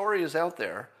this story is out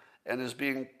there and is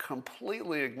being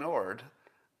completely ignored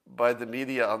by the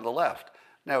media on the left.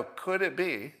 Now, could it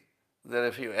be that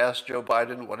if you asked Joe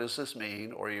Biden, what does this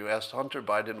mean? Or you asked Hunter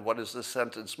Biden, what does this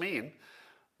sentence mean?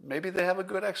 Maybe they have a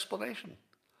good explanation,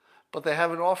 but they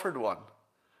haven't offered one.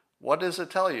 What does it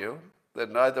tell you?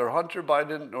 That neither Hunter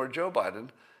Biden nor Joe Biden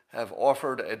have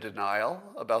offered a denial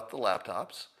about the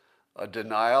laptops, a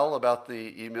denial about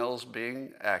the emails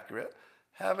being accurate,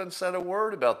 haven't said a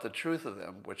word about the truth of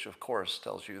them, which of course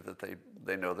tells you that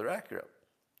they know they're accurate.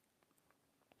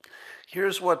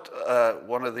 Here's what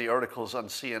one of the articles on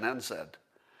CNN said.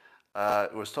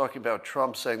 It was talking about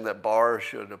Trump saying that Barr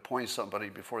should appoint somebody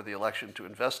before the election to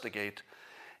investigate.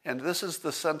 And this is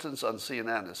the sentence on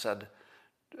CNN. It said,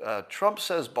 Trump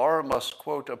says Barr must,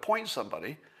 quote, appoint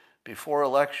somebody before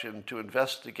election to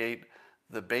investigate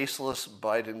the baseless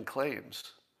Biden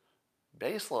claims.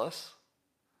 Baseless?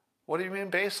 What do you mean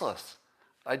baseless?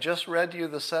 I just read you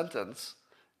the sentence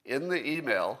in the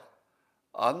email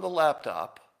on the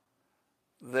laptop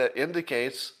that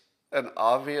indicates an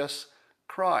obvious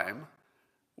crime,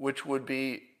 which would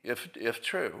be, if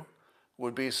true,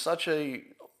 would be such a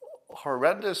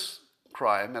horrendous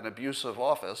crime and abuse of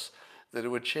office that it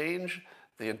would change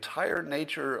the entire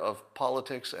nature of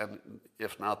politics and,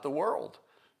 if not the world,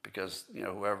 because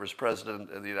whoever's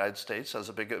president of the United States has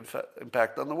a big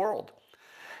impact on the world.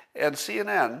 And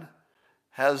CNN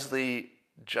has the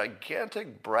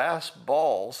gigantic brass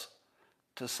balls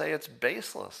to say it's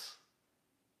baseless.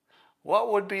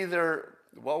 What would be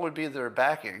their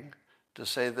backing to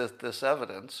say that this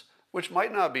evidence, which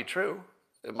might not be true,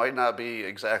 it might not be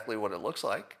exactly what it looks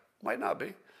like, might not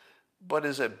be, but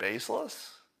is it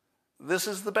baseless? This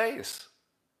is the base.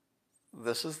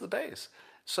 This is the base.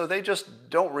 So they just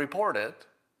don't report it,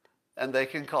 and they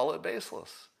can call it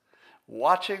baseless.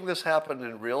 Watching this happen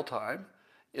in real time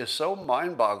is so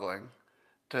mind-boggling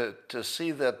to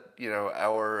see that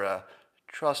our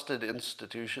trusted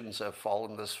institutions have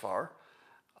fallen this far.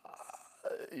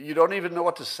 you don't even know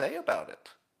what to say about it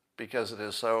because it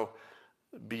is so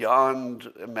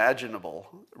beyond imaginable,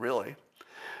 really.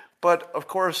 But of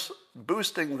course,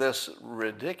 boosting this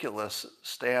ridiculous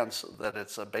stance that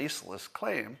it's a baseless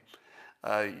claim,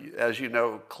 as you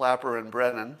know, Clapper and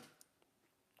Brennan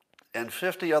and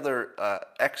 50 other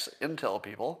ex-Intel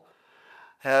people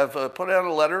have put out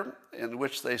a letter in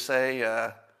which they say,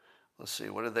 let's see,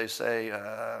 what did they say?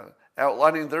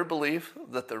 Outlining their belief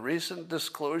that the recent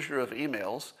disclosure of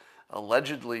emails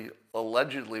allegedly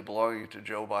belonging to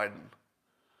Joe Biden.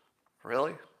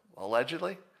 Really?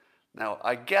 Allegedly? Now,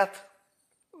 I get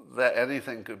that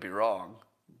anything could be wrong,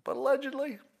 but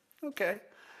allegedly? Okay.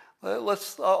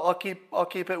 I'll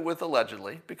keep it with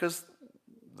allegedly, because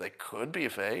they could be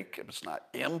fake. It's not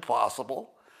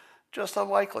impossible, just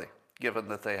unlikely, given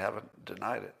that they haven't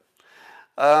denied it.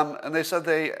 And they said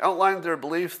they outlined their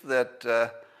belief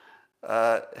that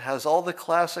has all the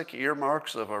classic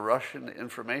earmarks of a Russian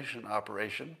information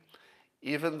operation,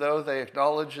 even though they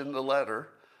acknowledge in the letter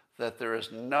that there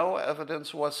is no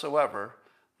evidence whatsoever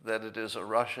that it is a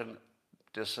Russian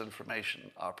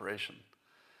disinformation operation.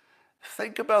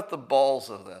 Think about the balls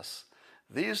of this.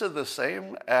 These are the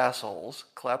same assholes,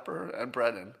 Klepper and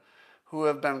Brennan, who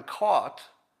have been caught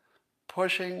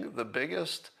pushing the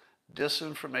biggest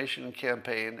disinformation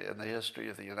campaign in the history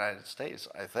of the United States,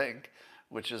 I think,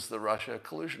 which is the Russia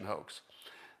collusion hoax.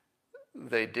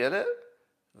 They did it,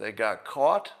 they got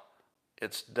caught,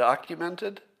 it's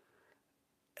documented,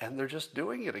 and they're just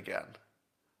doing it again.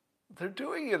 They're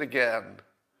doing it again.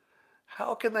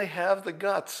 How can they have the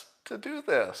guts to do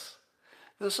this?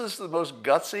 This is the most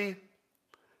gutsy,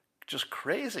 just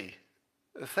crazy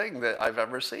thing that I've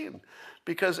ever seen.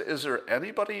 Because is there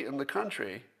anybody in the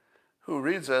country who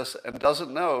reads this and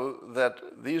doesn't know that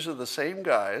these are the same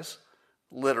guys,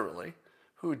 literally,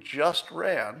 who just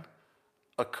ran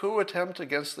a coup attempt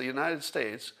against the United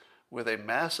States with a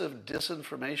massive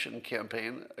disinformation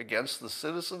campaign against the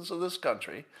citizens of this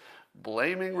country,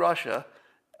 blaming Russia,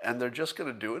 and they're just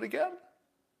going to do it again?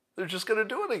 They're just going to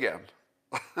do it again.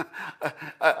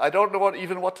 I don't know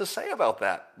even what to say about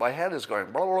that. My head is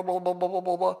going blah, blah, blah, blah, blah,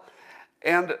 blah, blah.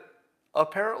 And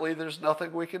apparently there's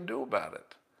nothing we can do about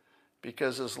it.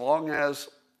 Because as long as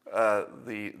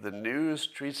the news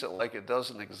treats it like it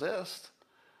doesn't exist,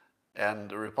 and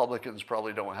the Republicans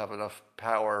probably don't have enough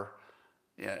power,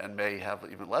 and may have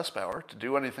even less power, to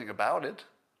do anything about it,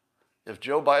 if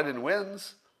Joe Biden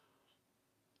wins,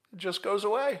 it just goes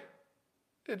away.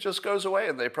 It just goes away,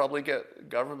 and they probably get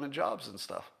government jobs and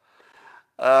stuff.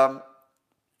 So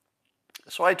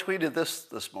I tweeted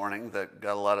this morning that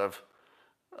got a lot of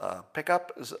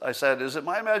pickup. I said, is it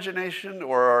my imagination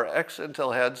or are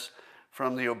ex-Intel heads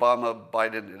from the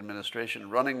Obama-Biden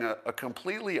administration running a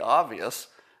completely obvious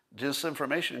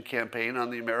disinformation campaign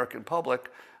on the American public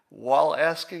while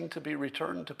asking to be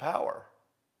returned to power?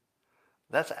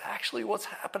 That's actually what's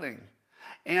happening.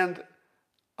 And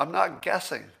I'm not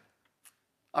guessing.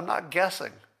 I'm not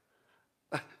guessing.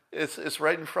 It's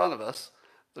right in front of us.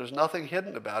 There's nothing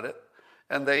hidden about it.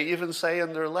 And they even say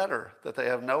in their letter that they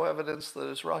have no evidence that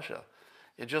it's Russia.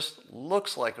 It just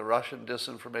looks like a Russian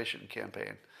disinformation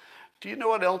campaign. Do you know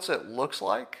what else it looks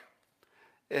like?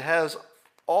 It has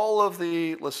all of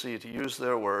the, let's see, to use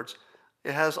their words,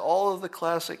 it has all of the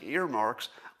classic earmarks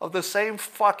of the same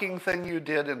fucking thing you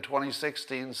did in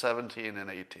 2016, 17, and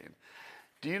 18.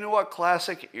 Do you know what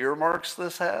classic earmarks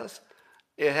this has?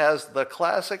 It has the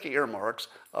classic earmarks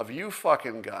of you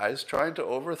fucking guys trying to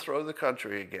overthrow the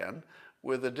country again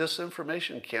with a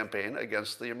disinformation campaign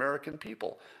against the American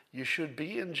people. You should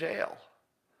be in jail.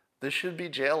 This should be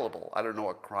jailable. I don't know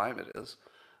what crime it is,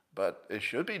 but it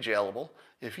should be jailable.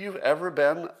 If you've ever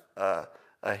been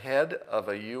a head of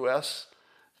a U.S.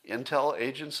 intel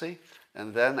agency,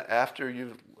 and then after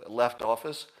you've left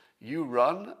office, you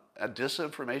run a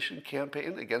disinformation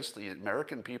campaign against the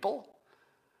American people,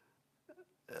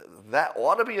 that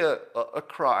ought to be a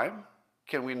crime.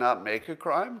 Can we not make a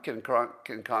crime? Can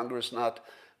Congress not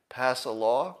pass a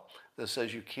law that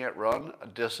says you can't run a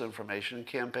disinformation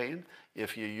campaign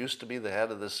if you used to be the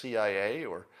head of the CIA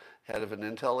or head of an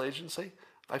intel agency?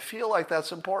 I feel like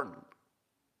that's important.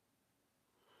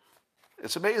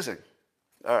 It's amazing.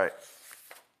 All right.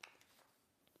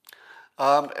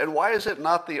 And why is it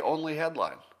not the only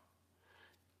headline?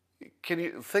 Can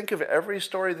you think of every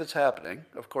story that's happening?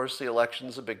 Of course, the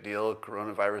election's a big deal.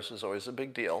 Coronavirus is always a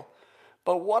big deal.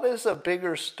 But what is a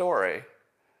bigger story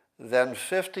than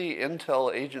 50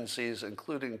 intel agencies,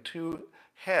 including 2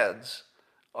 heads,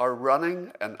 are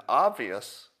running an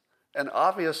obvious, and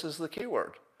obvious is the key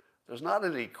word. There's not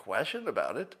any question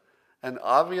about it, an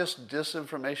obvious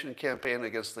disinformation campaign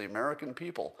against the American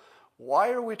people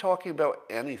Why are we talking about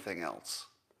anything else?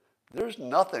 There's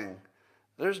nothing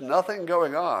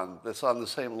going on that's on the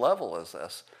same level as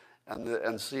this. And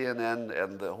CNN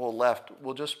and the whole left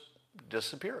will just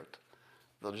disappear it.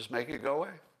 They'll just make it go away.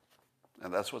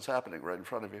 And that's what's happening right in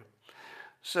front of you.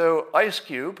 So Ice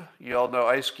Cube, you all know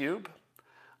Ice Cube.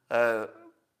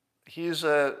 He's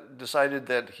decided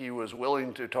that he was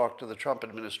willing to talk to the Trump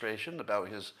administration about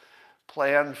his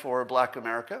plan for Black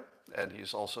America. And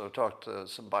he's also talked to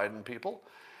some Biden people.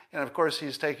 And of course,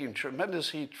 he's taking tremendous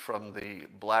heat from the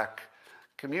black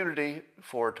community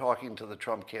for talking to the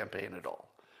Trump campaign at all.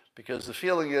 Because the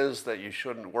feeling is that you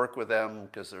shouldn't work with them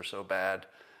because they're so bad.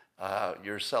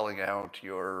 You're selling out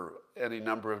any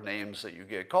number of names that you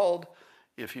get called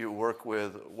if you work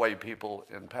with white people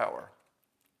in power.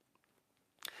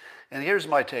 And here's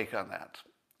my take on that.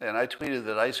 And I tweeted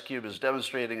that Ice Cube is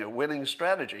demonstrating a winning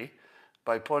strategy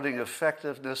by putting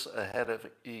effectiveness ahead of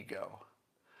ego,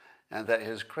 and that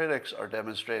his critics are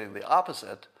demonstrating the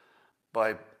opposite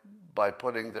by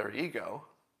putting their ego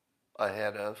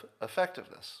ahead of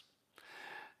effectiveness.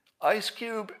 Ice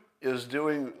Cube is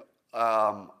doing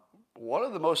one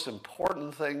of the most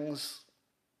important things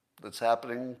that's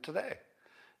happening today.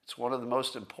 It's one of the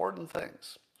most important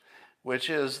things, which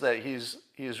is that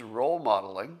he's role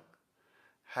modeling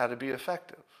how to be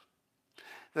effective.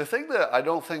 The thing that I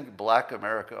don't think Black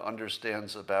America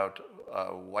understands about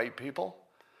white people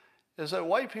is that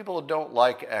white people don't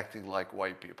like acting like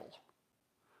white people.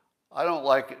 I don't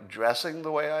like dressing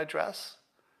the way I dress,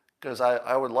 because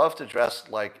I would love to dress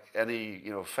like any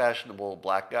fashionable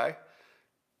black guy.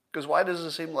 Because why does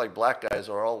it seem like black guys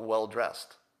are all well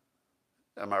dressed?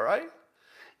 Am I right?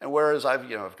 And whereas I've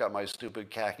got my stupid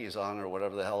khakis on or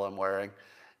whatever the hell I'm wearing,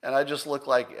 and I just look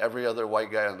like every other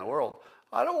white guy in the world.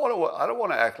 I don't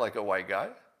want to act like a white guy,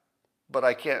 but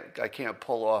I can't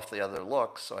pull off the other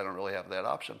looks, so I don't really have that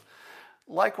option.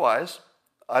 Likewise,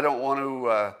 I don't want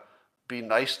to be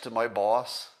nice to my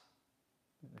boss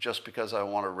just because I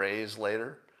want a raise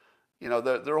later. There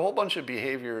are a whole bunch of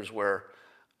behaviors where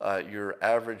your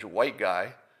average white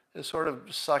guy is sort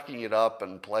of sucking it up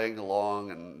and playing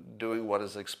along and doing what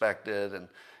is expected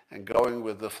and going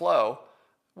with the flow.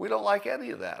 We don't like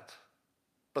any of that.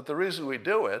 But the reason we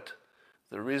do it,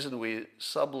 the reason we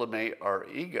sublimate our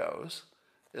egos,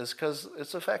 is because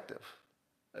it's effective.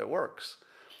 It works.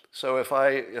 So if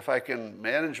I can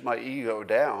manage my ego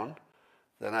down,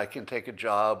 then I can take a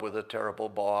job with a terrible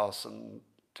boss and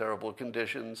terrible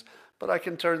conditions, but I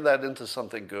can turn that into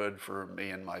something good for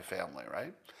me and my family,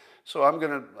 right? So I'm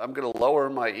gonna lower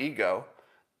my ego,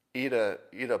 eat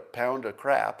a pound of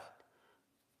crap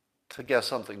to get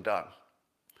something done.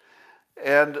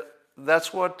 And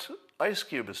that's what Ice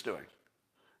Cube is doing.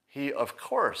 He, of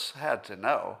course, had to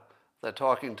know that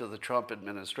talking to the Trump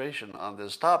administration on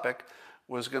this topic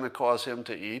was going to cause him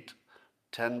to eat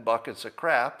 10 buckets of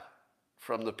crap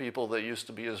from the people that used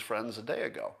to be his friends a day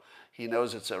ago. He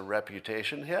knows it's a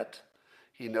reputation hit.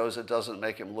 He knows it doesn't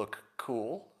make him look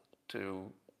cool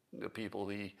to the people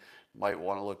he might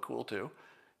want to look cool to.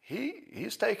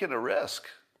 He's taking a risk.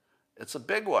 It's a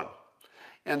big one.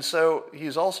 And so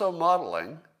he's also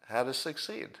modeling how to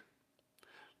succeed.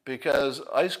 Because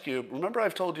Ice Cube, remember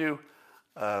I've told you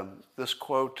this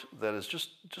quote that is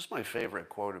just my favorite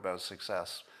quote about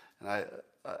success. And I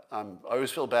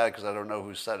always feel bad because I don't know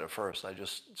who said it first. I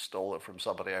just stole it from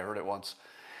somebody. I heard it once.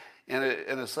 And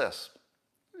it's this: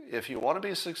 if you want to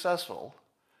be successful,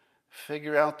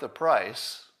 figure out the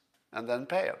price and then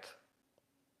pay it.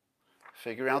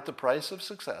 Figure out the price of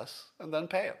success and then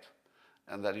pay it.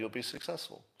 And then you'll be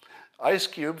successful. Ice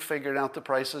Cube figured out the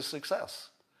price of success.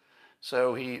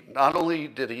 So he not only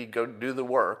did he go do the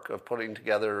work of putting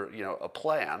together, a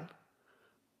plan,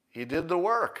 he did the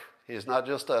work. He's not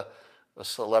just a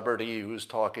celebrity who's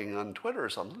talking on Twitter or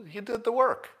something. He did the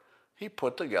work. He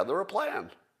put together a plan.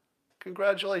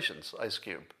 Congratulations, Ice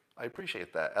Cube. I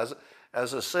appreciate that.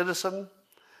 As a citizen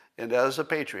and as a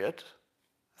patriot,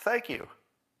 thank you.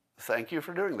 Thank you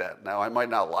for doing that. Now, I might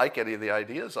not like any of the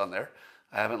ideas on there.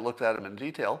 I haven't looked at them in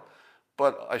detail,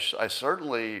 but I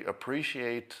certainly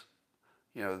appreciate,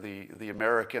 the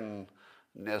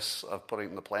American-ness of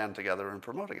putting the plan together and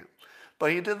promoting it.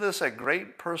 But he did this at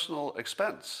great personal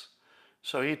expense.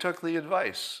 So he took the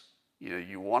advice.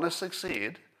 You want to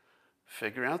succeed,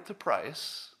 figure out the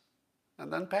price,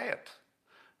 and then pay it.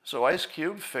 So Ice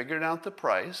Cube figured out the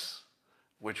price,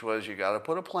 which was you got to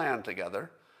put a plan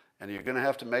together, and you're going to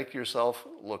have to make yourself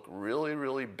look really,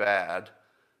 really bad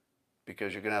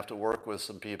because you're going to have to work with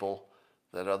some people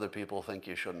that other people think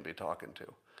you shouldn't be talking to.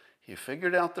 He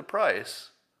figured out the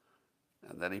price,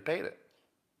 and then he paid it.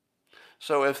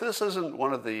 So if this isn't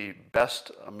one of the best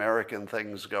American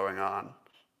things going on,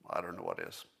 I don't know what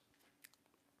is.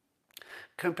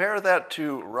 Compare that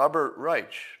to Robert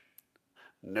Reich,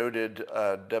 noted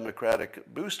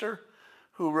Democratic booster,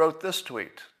 who wrote this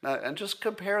tweet. Now, and just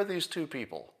compare these two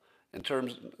people in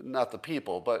terms, not the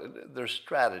people, but their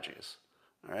strategies.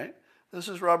 All right? This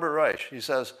is Robert Reich. He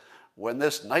says, when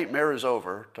this nightmare is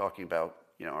over, talking about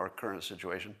our current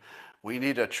situation, we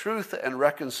need a Truth and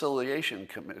Reconciliation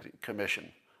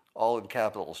Commission, all in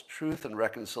capitals, Truth and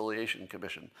Reconciliation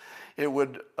Commission. It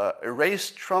would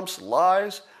erase Trump's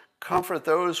lies, comfort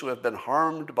those who have been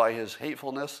harmed by his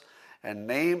hatefulness, and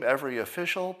name every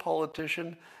official,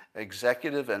 politician,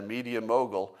 executive, and media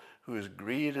mogul whose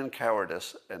greed and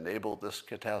cowardice enabled this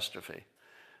catastrophe.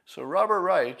 So Robert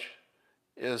Reich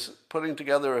is putting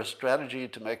together a strategy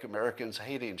to make Americans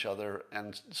hate each other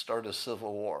and start a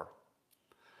civil war.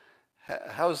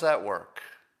 How does that work?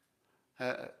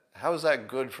 How is that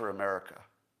good for America?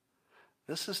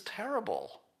 This is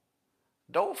terrible.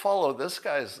 Don't follow this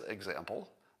guy's example.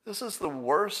 This is the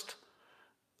worst,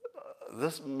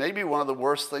 this may be one of the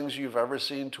worst things you've ever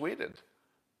seen tweeted.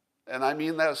 And I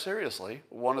mean that seriously,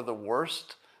 one of the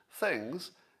worst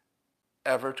things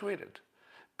ever tweeted.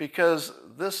 Because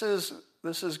this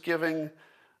is giving,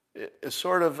 it's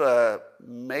sort of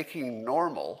making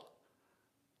normal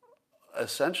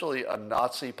essentially a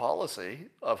Nazi policy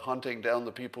of hunting down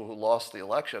the people who lost the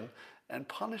election and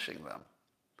punishing them.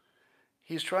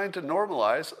 He's trying to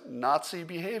normalize Nazi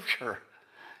behavior.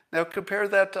 Now compare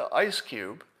that to Ice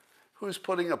Cube, who's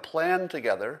putting a plan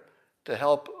together to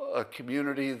help a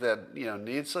community that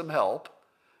needs some help,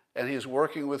 and he's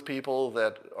working with people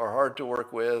that are hard to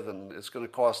work with, and it's going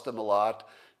to cost him a lot,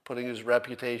 putting his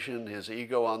reputation, his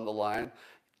ego on the line.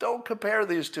 Don't compare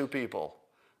these two people.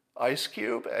 Ice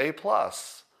Cube, A+.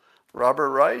 Robert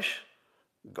Reich,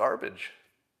 garbage.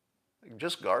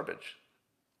 Just garbage.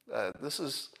 This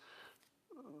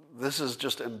is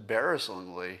just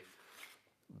embarrassingly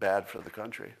bad for the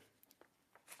country.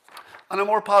 On a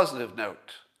more positive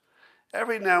note,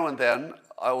 every now and then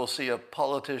I will see a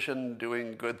politician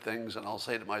doing good things and I'll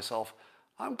say to myself,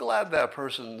 I'm glad that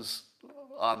person's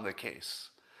on the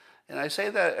case. And I say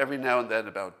that every now and then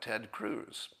about Ted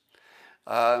Cruz.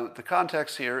 The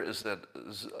context here is that,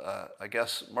 I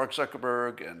guess, Mark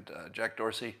Zuckerberg and Jack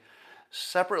Dorsey,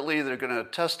 separately they're going to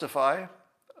testify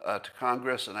to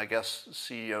Congress, and I guess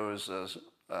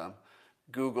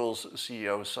Google's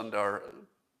CEO Sundar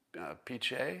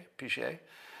Pichai.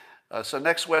 So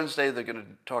next Wednesday they're going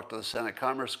to talk to the Senate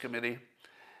Commerce Committee,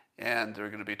 and they're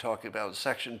going to be talking about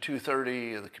Section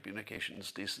 230 of the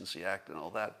Communications Decency Act and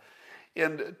all that.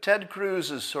 And Ted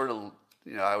Cruz is sort of,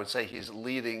 I would say he's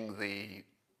leading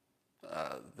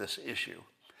this issue.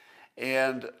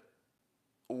 And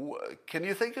can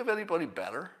you think of anybody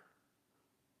better?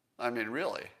 I mean,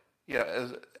 really? Yeah,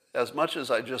 as much as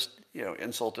I just,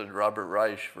 insulted Robert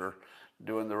Reich for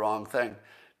doing the wrong thing,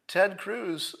 Ted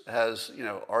Cruz has,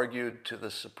 argued to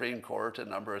the Supreme Court a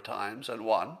number of times and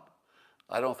won.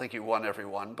 I don't think he won every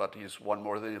one, but he's won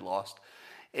more than he lost.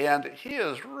 And he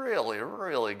is really,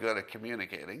 really good at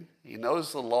communicating. He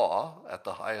knows the law at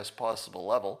the highest possible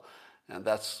level, and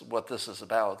that's what this is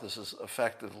about. This is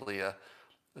effectively a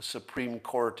Supreme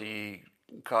Court-y,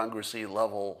 Congress-y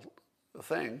level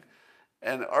thing.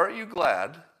 And aren't you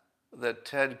glad that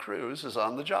Ted Cruz is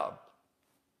on the job?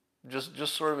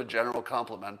 Just sort of a general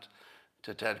compliment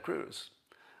to Ted Cruz.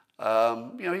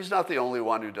 He's not the only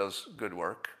one who does good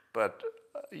work, but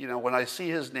when I see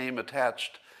his name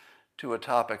attached to a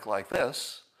topic like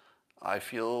this, I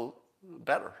feel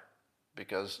better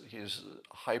because he's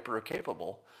hyper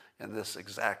capable in this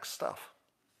exact stuff.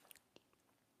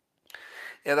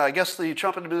 And I guess the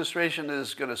Trump administration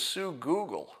is going to sue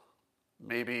Google,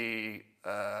 maybe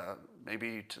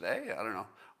today, I don't know,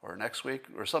 or next week,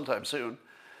 or sometime soon.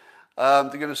 They're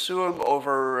going to sue him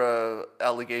over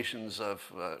allegations of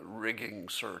rigging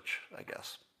search, I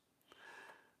guess.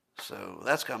 So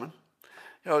that's coming.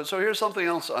 So here's something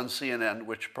else on CNN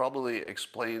which probably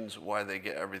explains why they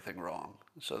get everything wrong.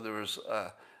 So there was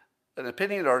an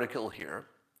opinion article here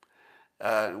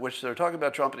in which they're talking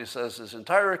about Trump, and he says his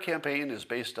entire campaign is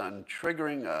based on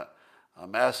triggering a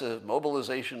massive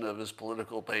mobilization of his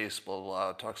political base, blah,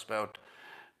 blah, blah.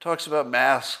 Talks about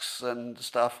masks and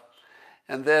stuff.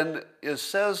 And then it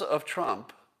says of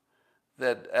Trump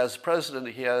that as president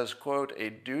he has, quote,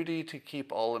 a duty to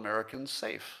keep all Americans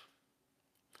safe.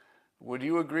 Would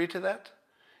you agree to that?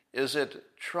 Is it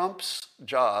Trump's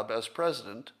job as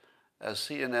president, as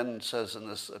CNN says in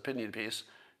this opinion piece,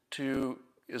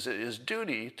 is it his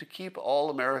duty to keep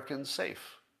all Americans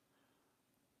safe?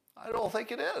 I don't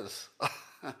think it is,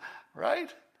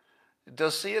 right?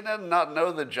 Does CNN not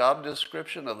know the job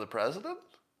description of the president?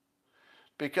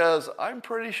 Because I'm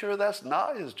pretty sure that's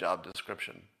not his job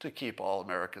description, to keep all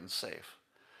Americans safe.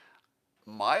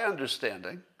 My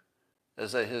understanding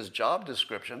is that his job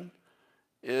description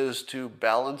is to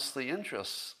balance the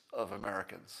interests of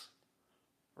Americans,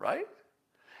 right?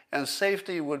 And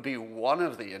safety would be one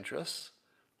of the interests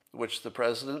which the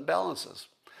president balances.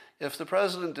 If the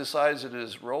president decides in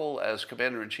his role as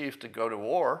commander-in-chief to go to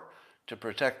war to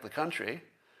protect the country,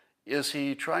 is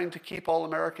he trying to keep all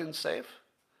Americans safe?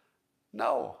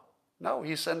 No,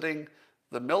 he's sending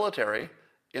the military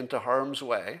into harm's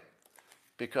way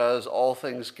because all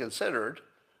things considered,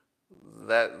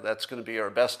 that's going to be our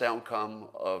best outcome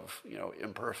of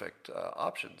imperfect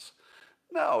options.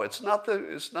 No, it's not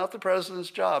the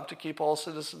president's job to keep all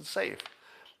citizens safe.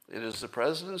 It is the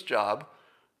president's job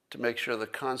to make sure the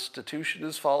Constitution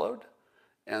is followed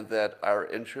and that our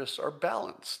interests are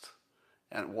balanced.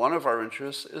 And one of our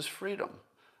interests is freedom.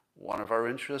 One of our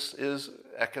interests is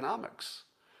economics.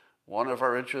 One of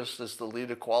our interests is to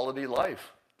lead a quality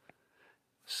life.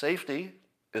 Safety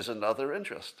is another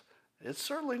interest. It's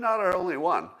certainly not our only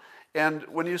one. And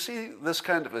when you see this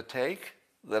kind of a take,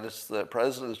 that it's the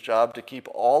president's job to keep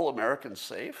all Americans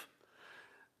safe,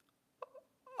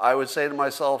 I would say to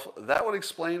myself, that would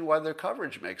explain why their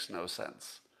coverage makes no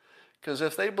sense. Because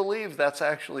if they believe that's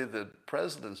actually the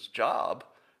president's job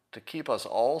to keep us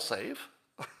all safe,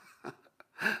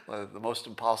 the most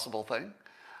impossible thing,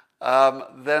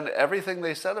 then everything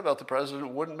they said about the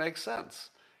president wouldn't make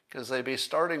sense, because they'd be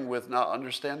starting with not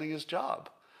understanding his job.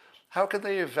 How can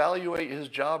they evaluate his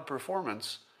job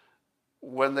performance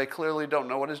when they clearly don't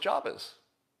know what his job is?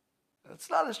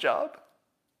 It's not his job.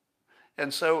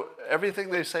 And so everything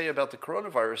they say about the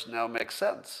coronavirus now makes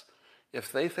sense.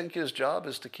 If they think his job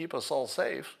is to keep us all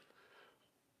safe,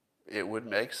 it would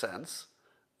make sense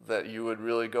that you would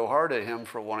really go hard at him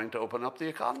for wanting to open up the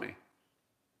economy.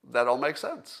 That all makes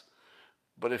sense.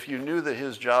 But if you knew that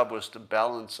his job was to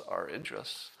balance our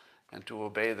interests and to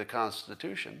obey the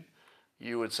Constitution,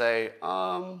 you would say,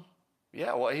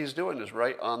 yeah, what he's doing is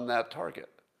right on that target.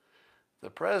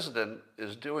 The president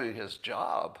is doing his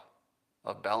job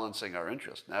of balancing our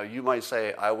interests. Now, you might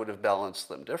say, I would have balanced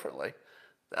them differently.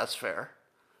 That's fair.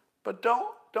 But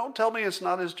don't tell me it's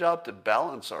not his job to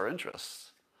balance our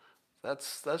interests.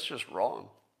 That's just wrong.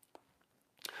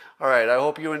 All right, I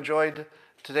hope you enjoyed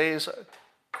today's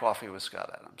Coffee with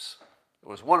Scott Adams. It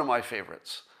was one of my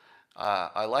favorites.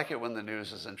 I like it when the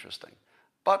news is interesting.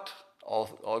 But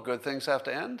all good things have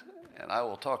to end, and I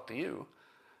will talk to you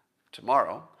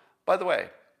tomorrow. By the way,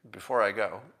 before I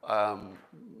go,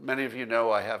 many of you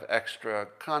know I have extra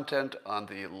content on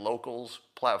the Locals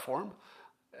platform,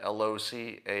 Locals,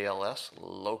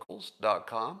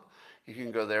 locals.com. You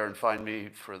can go there and find me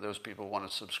for those people who want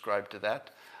to subscribe to that.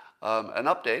 An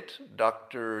update,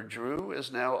 Dr. Drew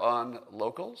is now on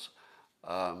Locals.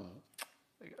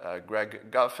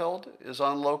 Greg Gutfeld is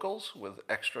on Locals with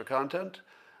extra content.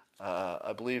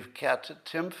 I believe Kat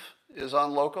Timpf is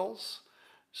on Locals.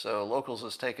 So Locals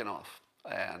is taken off.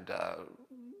 And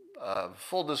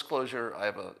full disclosure, I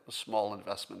have a small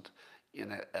investment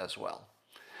in it as well.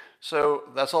 So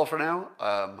that's all for now,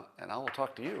 and I will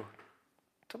talk to you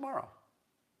tomorrow.